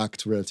impetus to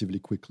act relatively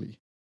quickly.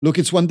 Look,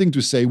 it's one thing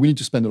to say we need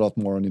to spend a lot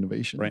more on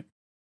innovation. Right.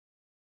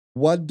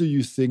 What do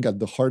you think at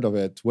the heart of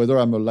it, whether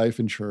I'm a life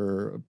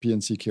insurer, a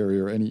P&C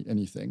carrier,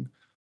 anything,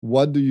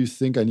 what do you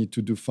think I need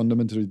to do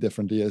fundamentally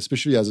differently,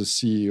 especially as a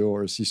CEO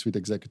or a C-suite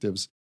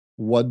executives?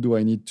 What do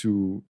I need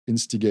to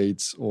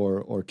instigate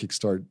or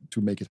kickstart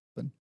to make it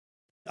happen?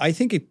 I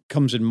think it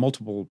comes in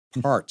multiple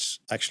parts,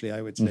 actually,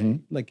 I would say.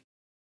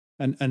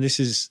 And this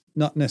is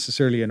not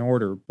necessarily in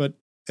order, but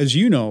as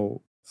you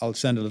know, I'll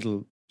sound a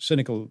little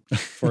cynical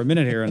for a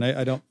minute here, and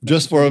I don't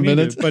just for a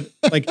minute, but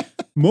like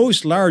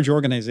most large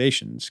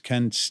organizations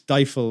can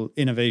stifle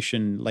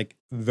innovation like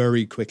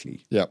very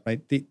quickly.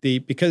 Right.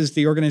 Because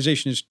the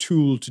organization is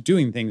tooled to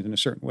doing things in a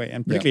certain way,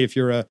 and particularly if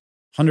you're a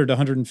 100 to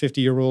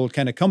 150-year-old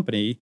kind of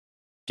company,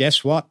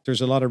 guess what?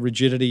 There's a lot of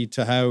rigidity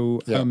to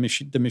how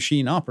the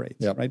machine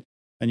operates. Right.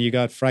 And you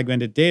got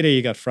fragmented data,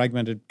 you got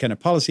fragmented kind of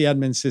policy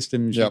admin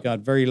systems, you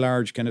got very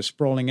large kind of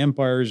sprawling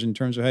empires in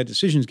terms of how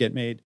decisions get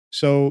made.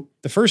 So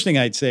the first thing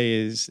I'd say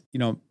is,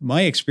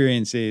 my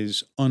experience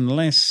is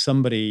unless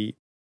somebody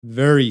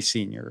very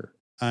senior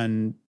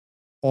and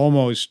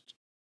almost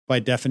by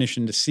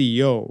definition the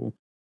CEO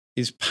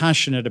is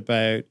passionate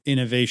about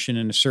innovation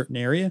in a certain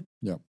area,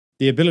 Yeah.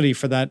 the ability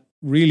for that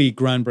really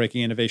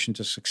groundbreaking innovation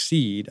to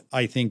succeed,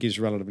 I think, is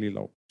relatively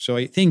low. So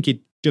I think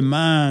it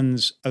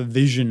demands a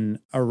vision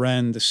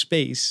around the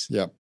space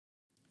Yeah.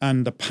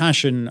 and the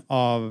passion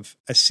of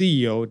a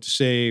CEO to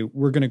say,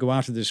 we're going to go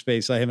after this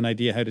space. I have an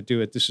idea how to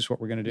do it. This is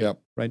what we're going to do. Yeah.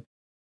 Right.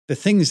 The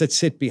things that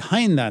sit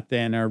behind that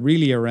then are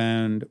really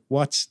around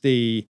what's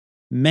the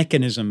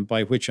mechanism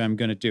by which I'm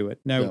going to do it.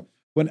 Now,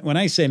 when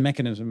I say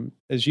mechanism,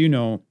 as you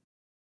know,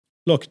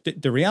 look,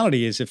 the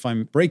reality is if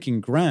I'm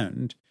breaking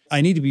ground,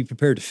 I need to be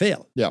prepared to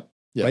fail. Yeah.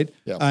 Yeah. Right.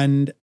 Yeah.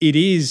 And it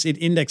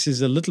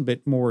indexes a little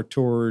bit more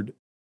toward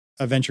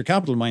a venture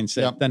capital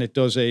mindset than it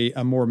does a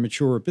more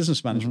mature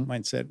business management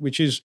mindset, which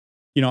is,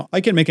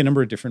 I can make a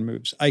number of different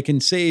moves. I can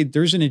say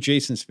there's an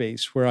adjacent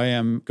space where I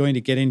am going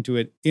to get into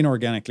it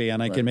inorganically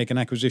and I can make an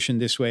acquisition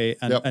this way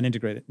and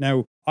integrate it.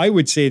 Now, I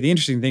would say the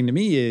interesting thing to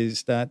me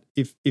is that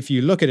if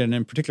you look at it and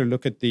in particular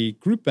look at the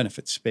group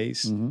benefits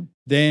space,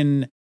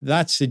 then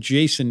that's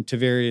adjacent to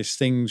various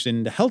things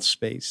in the health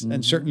space.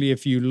 And certainly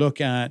if you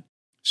look at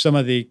some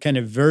of the kind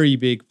of very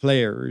big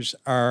players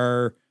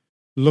are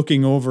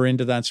looking over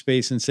into that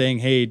space and saying,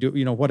 hey,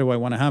 what do I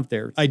want to have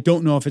there? I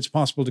don't know if it's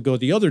possible to go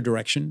the other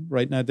direction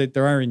right now. That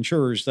there are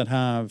insurers that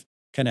have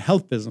kind of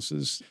health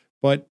businesses,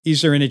 but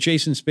is there an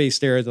adjacent space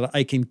there that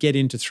I can get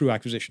into through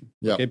acquisition?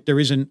 Yeah. Okay? There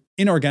is an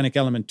inorganic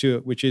element to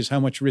it, which is how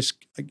much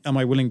risk am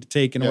I willing to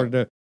take in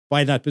order to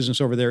buy that business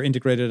over there,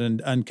 integrate it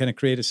and kind of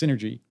create a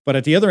synergy. But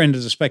at the other end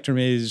of the spectrum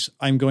is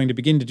I'm going to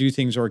begin to do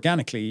things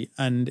organically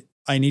and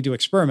I need to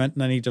experiment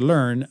and I need to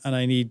learn and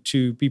I need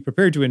to be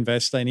prepared to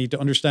invest. I need to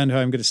understand how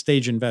I'm going to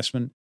stage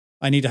investment.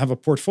 I need to have a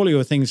portfolio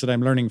of things that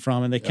I'm learning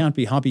from and they can't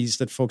be hobbies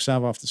that folks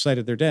have off the side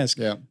of their desk.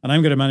 Yeah. And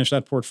I'm going to manage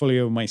that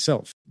portfolio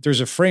myself. There's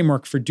a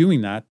framework for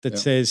doing that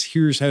says,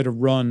 here's how to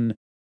run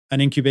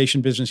an incubation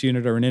business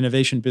unit or an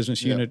innovation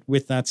business unit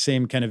with that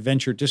same kind of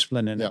venture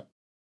discipline in it.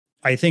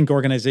 I think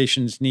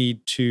organizations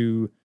need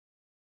to,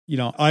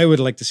 I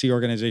would like to see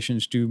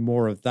organizations do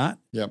more of that.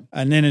 Yeah.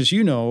 And then, as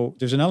you know,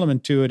 there's an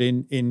element to it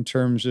in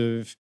terms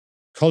of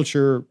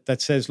culture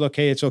that says, look,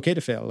 hey, it's okay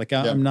to fail. Like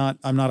I'm not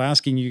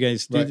asking you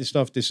guys to do this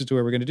stuff. This is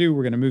what we're going to do.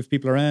 We're going to move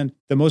people around.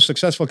 The most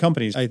successful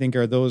companies, I think,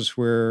 are those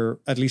where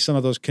at least some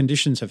of those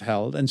conditions have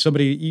held. And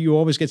you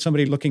always get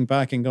somebody looking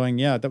back and going,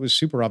 yeah, that was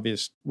super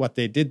obvious what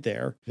they did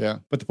there. Yeah.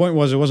 But the point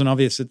was it wasn't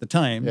obvious at the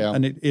time. Yeah.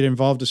 And it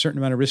involved a certain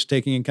amount of risk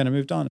taking and kind of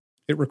moved on.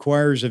 It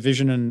requires a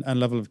vision and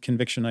level of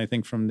conviction, I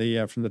think, from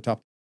the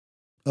top.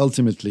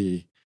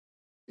 Ultimately,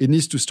 it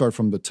needs to start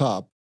from the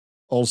top,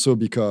 also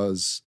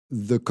because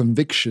the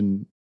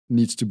conviction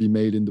needs to be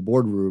made in the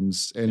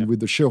boardrooms and with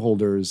the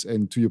shareholders.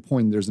 And to your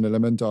point, there's an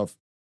element of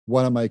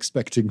what am I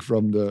expecting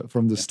from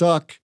the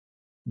stock?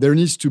 There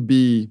needs to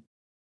be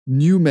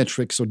new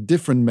metrics or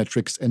different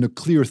metrics and a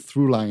clear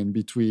through line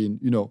between,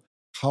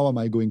 how am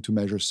I going to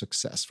measure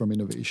success from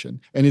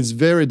innovation? And it's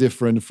very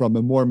different from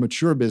a more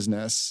mature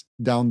business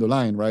down the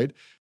line, right?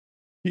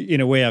 In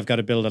a way, I've got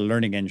to build a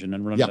learning engine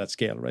and run at that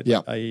scale, right?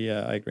 Yeah. I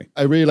agree.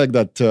 I really like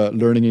that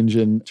learning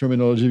engine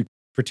terminology.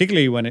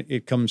 Particularly when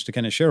it comes to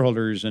kind of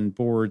shareholders and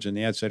boards in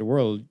the outside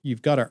world,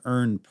 you've got to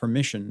earn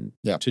permission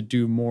to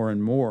do more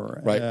and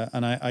more. Right.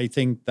 And I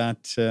think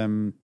that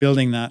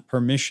building that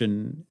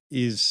permission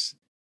is,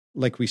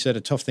 like we said,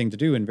 a tough thing to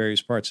do in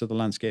various parts of the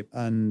landscape.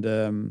 And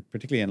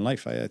particularly in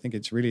life, I think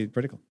it's really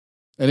critical.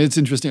 And it's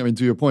interesting. I mean,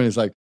 to your point, it's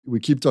like we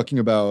keep talking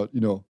about,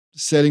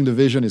 setting the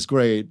vision is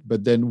great,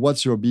 but then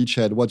what's your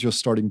beachhead? What's your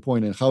starting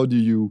point? And how do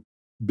you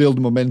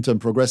build momentum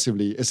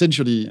progressively?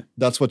 Essentially,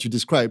 that's what you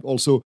described.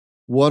 Also,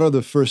 what are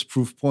the first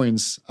proof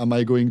points am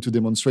I going to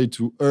demonstrate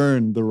to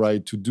earn the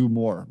right to do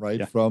more,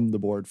 right? From the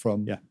board,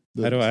 from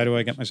how do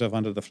I get myself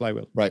onto the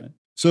flywheel? Right.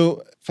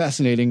 So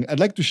fascinating. I'd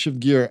like to shift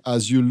gear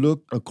as you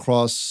look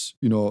across,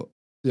 the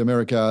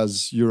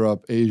Americas,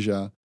 Europe,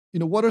 Asia.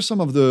 What are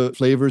some of the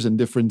flavors and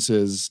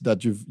differences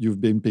that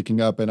you've been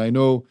picking up?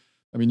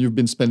 And you've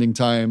been spending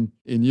time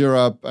in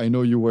Europe. I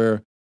know you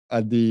were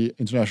at the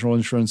International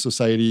Insurance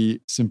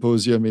Society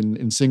Symposium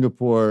in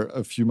Singapore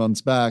a few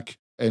months back,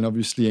 and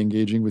obviously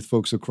engaging with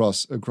folks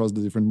across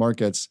the different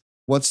markets.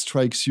 What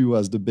strikes you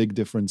as the big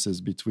differences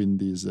between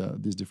these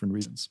different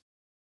regions?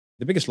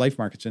 The biggest life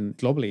markets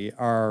globally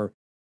are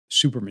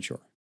super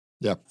mature.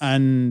 Yeah.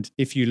 And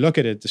if you look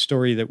at it, the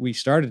story that we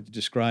started to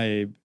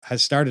describe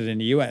has started in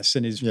the US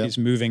and is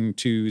moving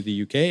to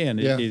the UK and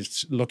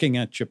is looking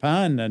at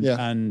Japan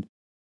and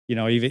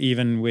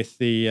even with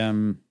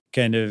the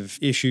kind of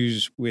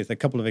issues with a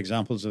couple of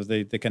examples of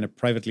the kind of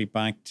privately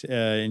backed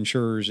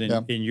insurers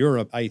in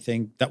Europe, I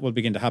think that will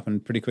begin to happen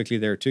pretty quickly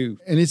there too.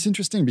 And it's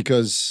interesting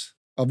because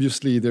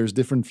obviously there's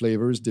different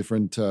flavors,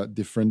 different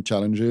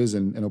challenges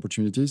and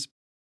opportunities.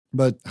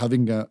 But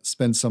having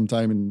spent some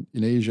time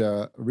in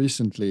Asia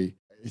recently,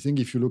 I think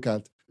if you look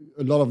at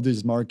a lot of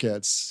these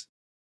markets,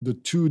 the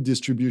two main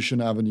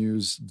distribution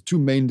avenues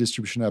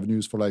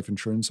for life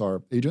insurance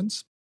are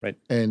agents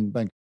and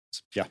bank.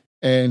 Yeah.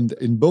 And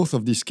in both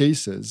of these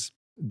cases,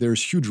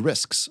 there's huge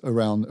risks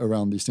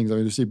around these things. I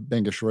mean, you see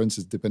bank assurance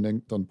is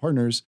dependent on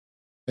partners.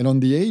 And on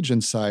the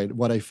agent side,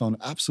 what I found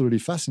absolutely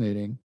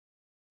fascinating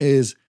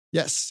is,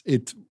 yes,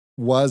 it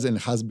was and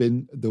has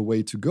been the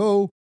way to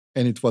go.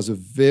 And it was a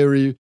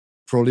very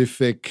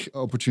prolific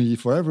opportunity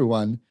for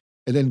everyone.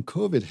 And then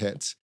COVID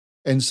hit.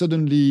 And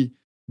suddenly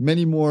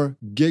many more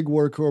gig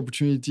worker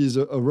opportunities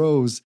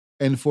arose.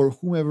 And for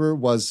whomever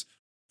was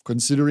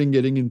considering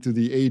getting into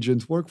the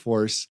agent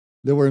workforce,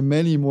 there were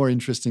many more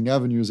interesting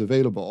avenues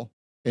available.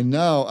 And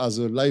now, as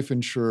a life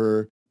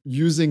insurer,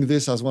 using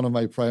this as one of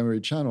my primary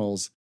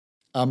channels,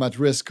 I'm at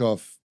risk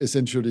of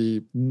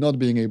essentially not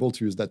being able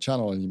to use that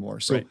channel anymore.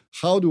 So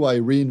how do I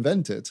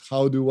reinvent it?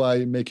 How do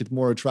I make it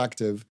more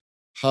attractive?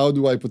 How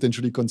do I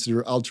potentially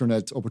consider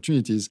alternate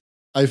opportunities?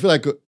 I feel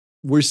like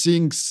we're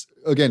seeing,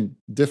 again,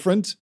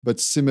 different but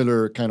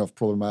similar kind of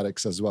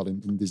problematics as well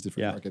in these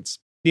different markets.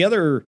 The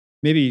other,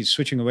 maybe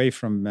switching away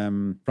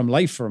from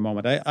life for a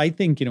moment, I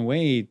think in a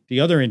way, the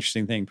other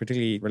interesting thing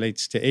particularly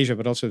relates to Asia,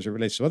 but also as it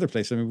relates to other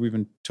places. I mean, we've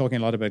been talking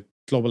a lot about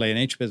global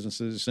A&H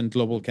businesses and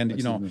global kind of,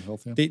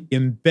 health, the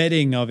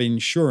embedding of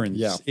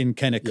insurance in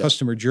kind of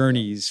customer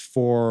journeys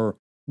for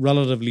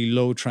relatively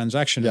low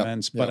transaction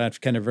amounts, but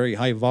at kind of very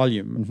high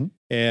volume,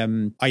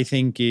 I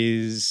think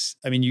is,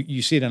 I mean,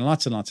 you see it in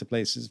lots and lots of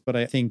places, but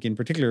I think in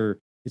particular,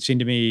 it seemed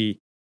to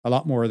me a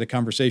lot more of the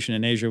conversation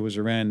in Asia was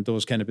around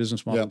those kind of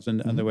business models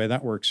and the way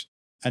that works.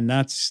 And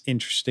that's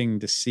interesting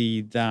to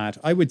see that.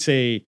 I would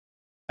say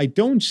I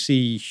don't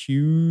see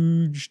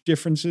huge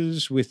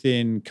differences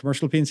within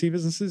commercial P&C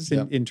businesses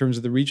in terms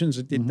of the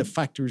regions. The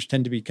factors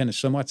tend to be kind of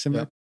somewhat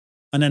similar.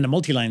 And then the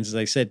multi-lines, as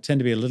I said, tend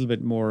to be a little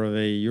bit more of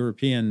a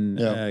European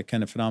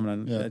kind of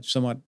phenomenon,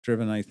 somewhat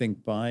driven, I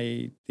think,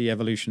 by the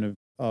evolution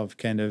of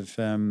kind of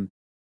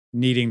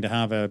needing to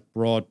have a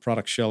broad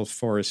product shelf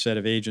for a set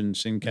of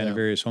agents in kind of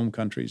various home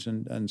countries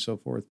and so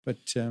forth. But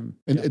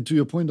and to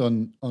your point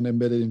on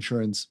embedded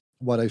insurance,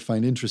 what I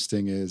find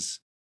interesting is,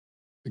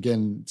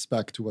 again, it's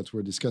back to what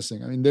we're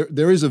discussing. I mean,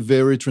 there is a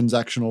very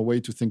transactional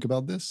way to think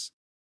about this,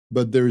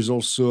 but there is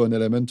also an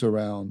element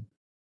around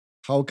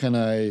how can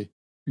I,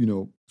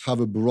 have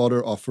a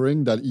broader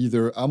offering that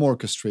either I'm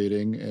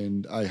orchestrating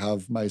and I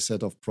have my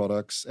set of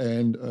products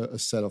and a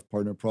set of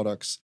partner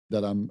products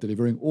that I'm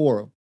delivering,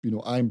 or,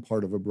 I'm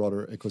part of a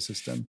broader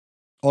ecosystem.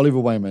 Oliver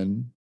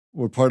Wyman,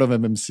 we're part of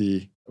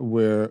MMC.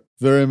 We're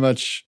very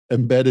much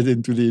embedded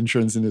into the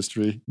insurance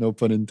industry, no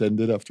pun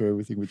intended, after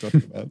everything we talked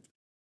about.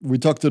 We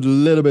talked a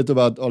little bit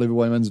about Oliver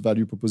Wyman's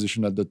value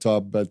proposition at the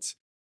top, but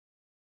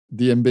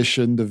the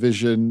ambition, the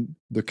vision,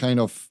 the kind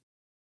of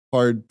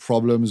hard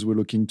problems we're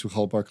looking to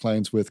help our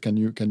clients with. Can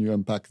you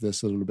unpack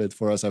this a little bit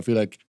for us? I feel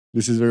like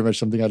this is very much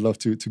something I'd love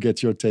to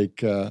get your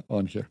take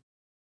on here.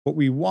 What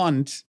we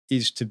want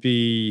is to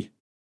be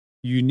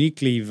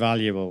uniquely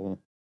valuable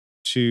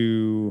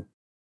to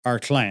our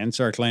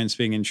clients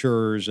being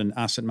insurers and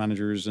asset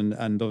managers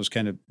and those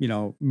kind of,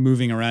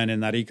 moving around in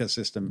that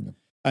ecosystem. Yeah.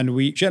 And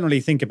we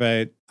generally think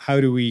about how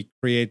do we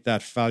create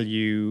that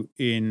value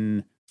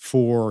in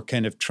 4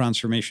 kind of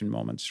transformation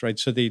moments, right?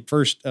 So the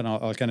first, and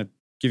I'll kind of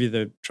give you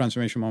the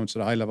transformation moments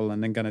at a high level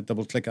and then kind of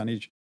double click on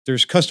each.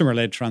 There's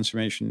customer-led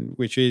transformation,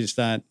 which is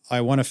that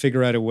I want to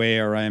figure out a way,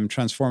 or I am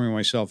transforming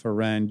myself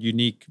around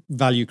unique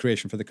value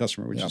creation for the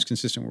customer, which is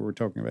consistent with what we're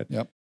talking about.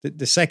 Yep.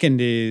 The second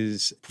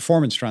is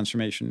performance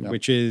transformation,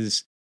 which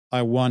is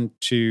I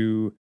want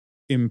to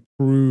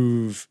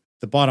improve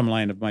the bottom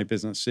line of my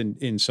business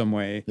in some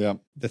way. Yeah.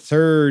 The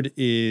third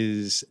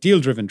is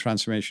deal-driven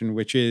transformation,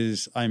 which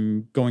is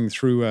I'm going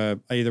through I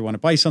either want to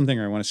buy something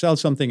or I want to sell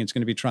something. It's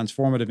going to be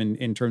transformative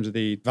in terms of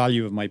the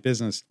value of my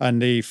business.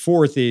 And the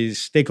fourth is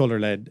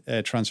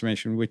stakeholder-led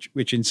transformation,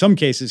 which in some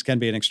cases can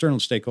be an external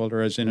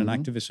stakeholder, as in an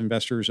activist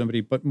investor or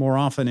somebody, but more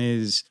often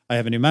is I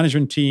have a new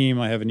management team,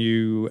 I have a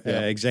new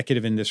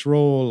executive in this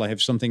role, I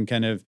have something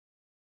kind of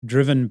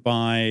driven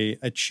by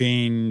a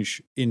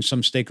change in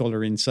some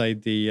stakeholder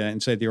inside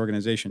the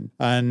organization.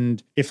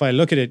 And if I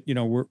look at it,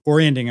 we're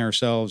orienting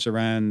ourselves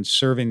around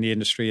serving the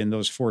industry in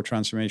those 4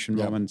 transformation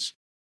moments.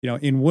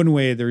 In one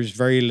way, there's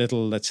very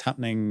little that's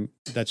happening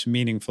that's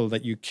meaningful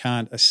that you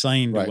can't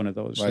assign to one of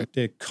those. Right.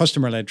 The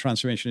customer-led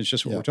transformation is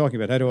just what we're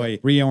talking about. How do I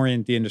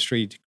reorient the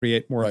industry to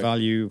create more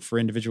value for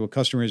individual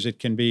customers? It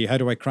can be, how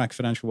do I crack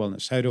financial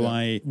wellness? How do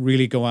I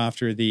really go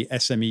after the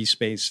SME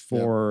space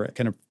for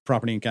kind of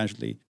property and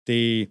casualty?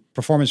 The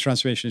performance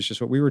transformation is just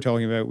what we were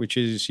talking about, which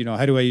is,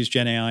 how do I use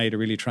Gen AI to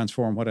really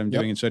transform what I'm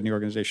doing inside the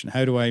organization?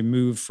 How do I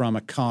move from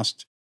a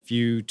cost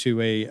view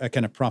to a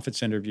kind of profit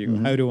center view?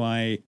 How do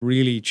I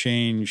really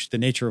change the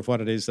nature of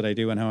what it is that I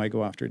do and how I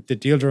go after it? The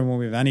deal-driven one,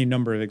 we have any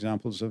number of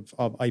examples of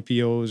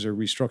IPOs or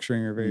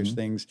restructuring or various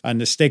things.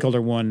 And the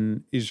stakeholder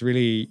one is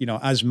really,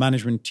 as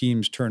management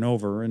teams turn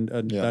over, and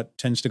that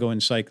tends to go in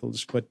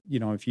cycles. But,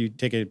 if you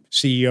take a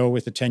CEO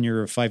with a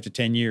tenure of 5 to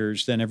 10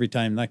 years, then every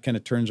time that kind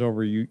of turns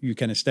over, you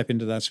kind of step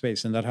into that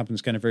space. And that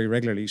happens kind of very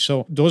regularly.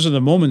 So those are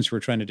the moments we're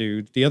trying to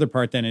do. The other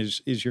part then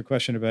is your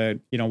question about,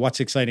 what's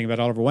exciting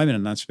about Oliver Wyman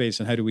in that space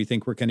and how do we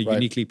think we're kind of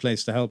uniquely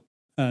placed to help?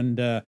 And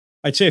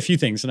I'd say a few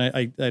things, and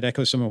I'd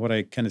echo some of what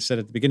I kind of said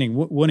at the beginning.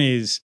 One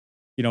is,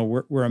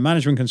 we're a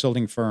management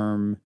consulting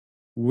firm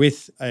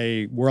with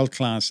a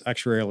world-class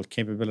actuarial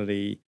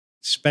capability,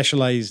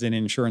 specialized in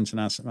insurance and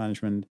asset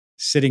management,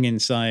 sitting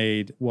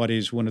inside what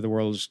is one of the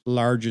world's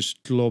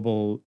largest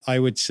global, I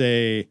would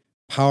say,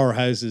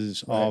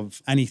 powerhouses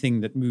of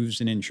anything that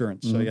moves in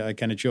insurance. So I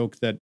kind of joke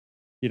that,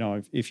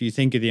 if you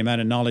think of the amount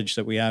of knowledge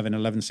that we have in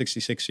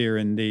 1166 here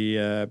in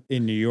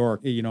New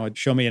York,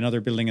 show me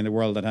another building in the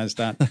world that has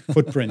that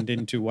footprint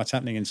into what's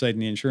happening inside in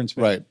the insurance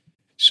space. Right.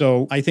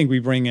 So I think we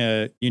bring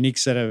a unique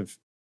set of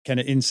kind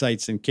of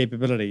insights and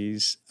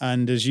capabilities.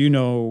 And as you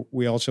know,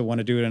 we also want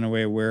to do it in a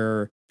way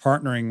where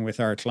partnering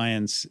with our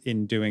clients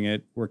in doing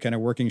it. We're kind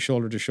of working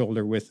shoulder to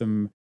shoulder with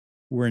them.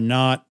 We're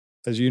not,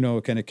 as you know,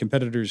 kind of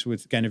competitors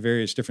with kind of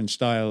various different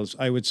styles.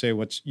 I would say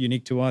what's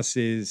unique to us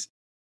is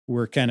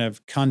we're kind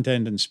of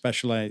content and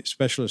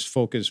specialist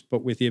focused,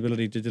 but with the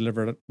ability to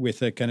deliver it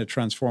with a kind of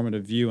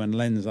transformative view and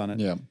lens on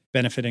it,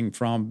 benefiting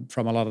from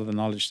a lot of the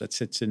knowledge that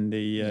sits in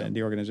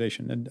the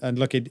organization. And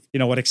look,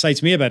 what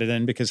excites me about it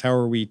then, because how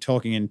are we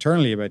talking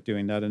internally about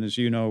doing that? And as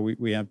you know,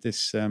 we have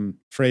this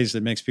phrase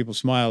that makes people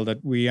smile,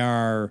 that we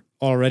are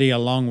already a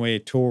long way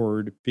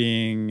toward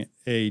being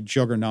a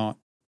juggernaut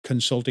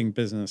consulting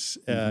business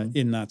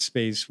in that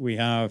space. We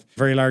have a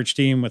very large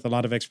team with a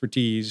lot of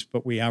expertise,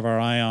 but we have our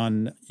eye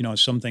on,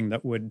 something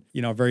that would,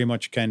 very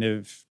much kind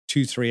of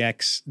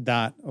 2-3x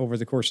that over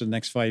the course of the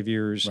next 5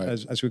 years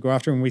as we go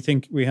after. And we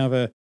think we have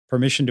a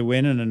permission to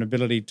win and an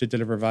ability to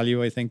deliver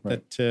value. I think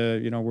that,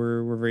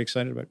 we're very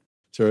excited about.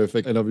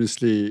 Terrific. And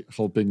obviously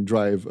helping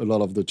drive a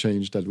lot of the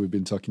change that we've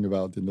been talking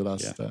about in the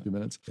last few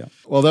minutes. Yeah.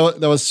 Well,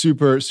 that was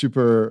super,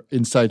 super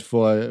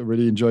insightful. I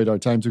really enjoyed our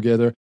time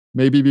together.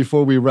 Maybe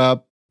before we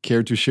wrap,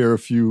 care to share a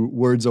few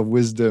words of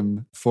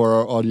wisdom for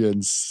our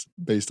audience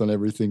based on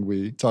everything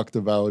we talked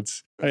about?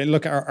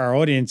 Look, our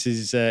audience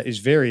is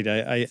varied.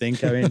 I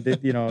think. I mean,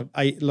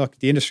 the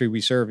industry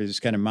we serve is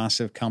kind of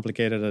massive,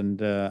 complicated,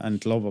 and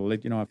global.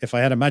 If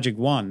I had a magic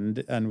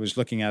wand and was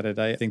looking at it,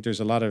 I think there's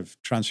a lot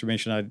of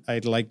transformation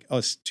I'd like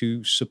us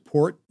to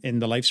support in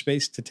the life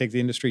space to take the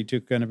industry to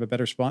kind of a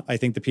better spot. I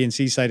think the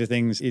P&C side of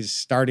things is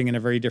starting in a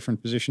very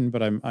different position,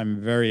 but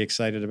I'm very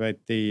excited about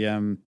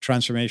the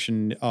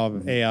transformation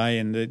of AI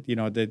and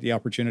the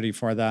opportunity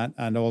for that,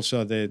 and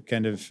also the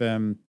kind of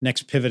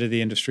next pivot of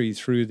the industry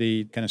through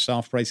the kind of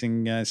soft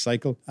pricing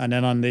cycle. And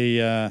then on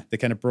the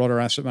kind of broader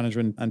asset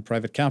management and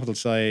private capital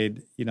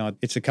side,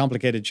 it's a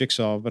complicated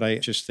jigsaw, but I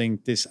just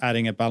think this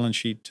adding a balance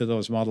sheet to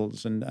those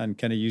models and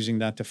kind of using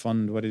that to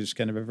fund what is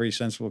kind of a very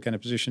sensible kind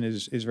of position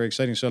is very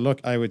exciting. So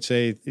look, I would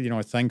say,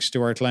 thanks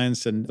to our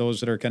clients and those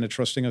that are kind of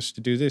trusting us to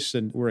do this,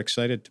 and we're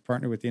excited to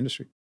partner with the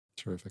industry.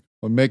 Terrific.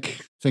 Well,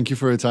 Mick, thank you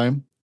for your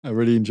time. I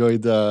really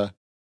enjoyed the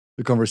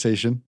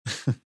conversation.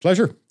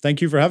 Pleasure.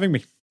 Thank you for having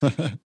me.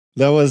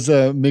 That was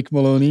Mick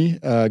Moloney,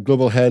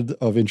 Global Head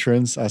of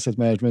Insurance, Asset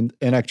Management,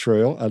 and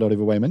Actuarial at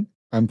Oliver Wyman.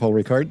 I'm Paul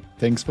Ricard.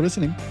 Thanks for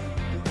listening.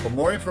 For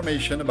more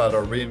information about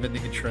our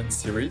Reinventing Insurance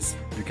series,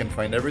 you can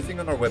find everything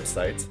on our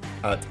website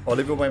at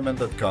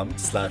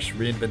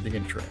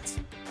oliverwyman.com/reinventinginsurance.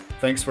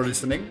 Thanks for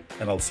listening,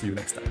 and I'll see you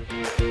next time.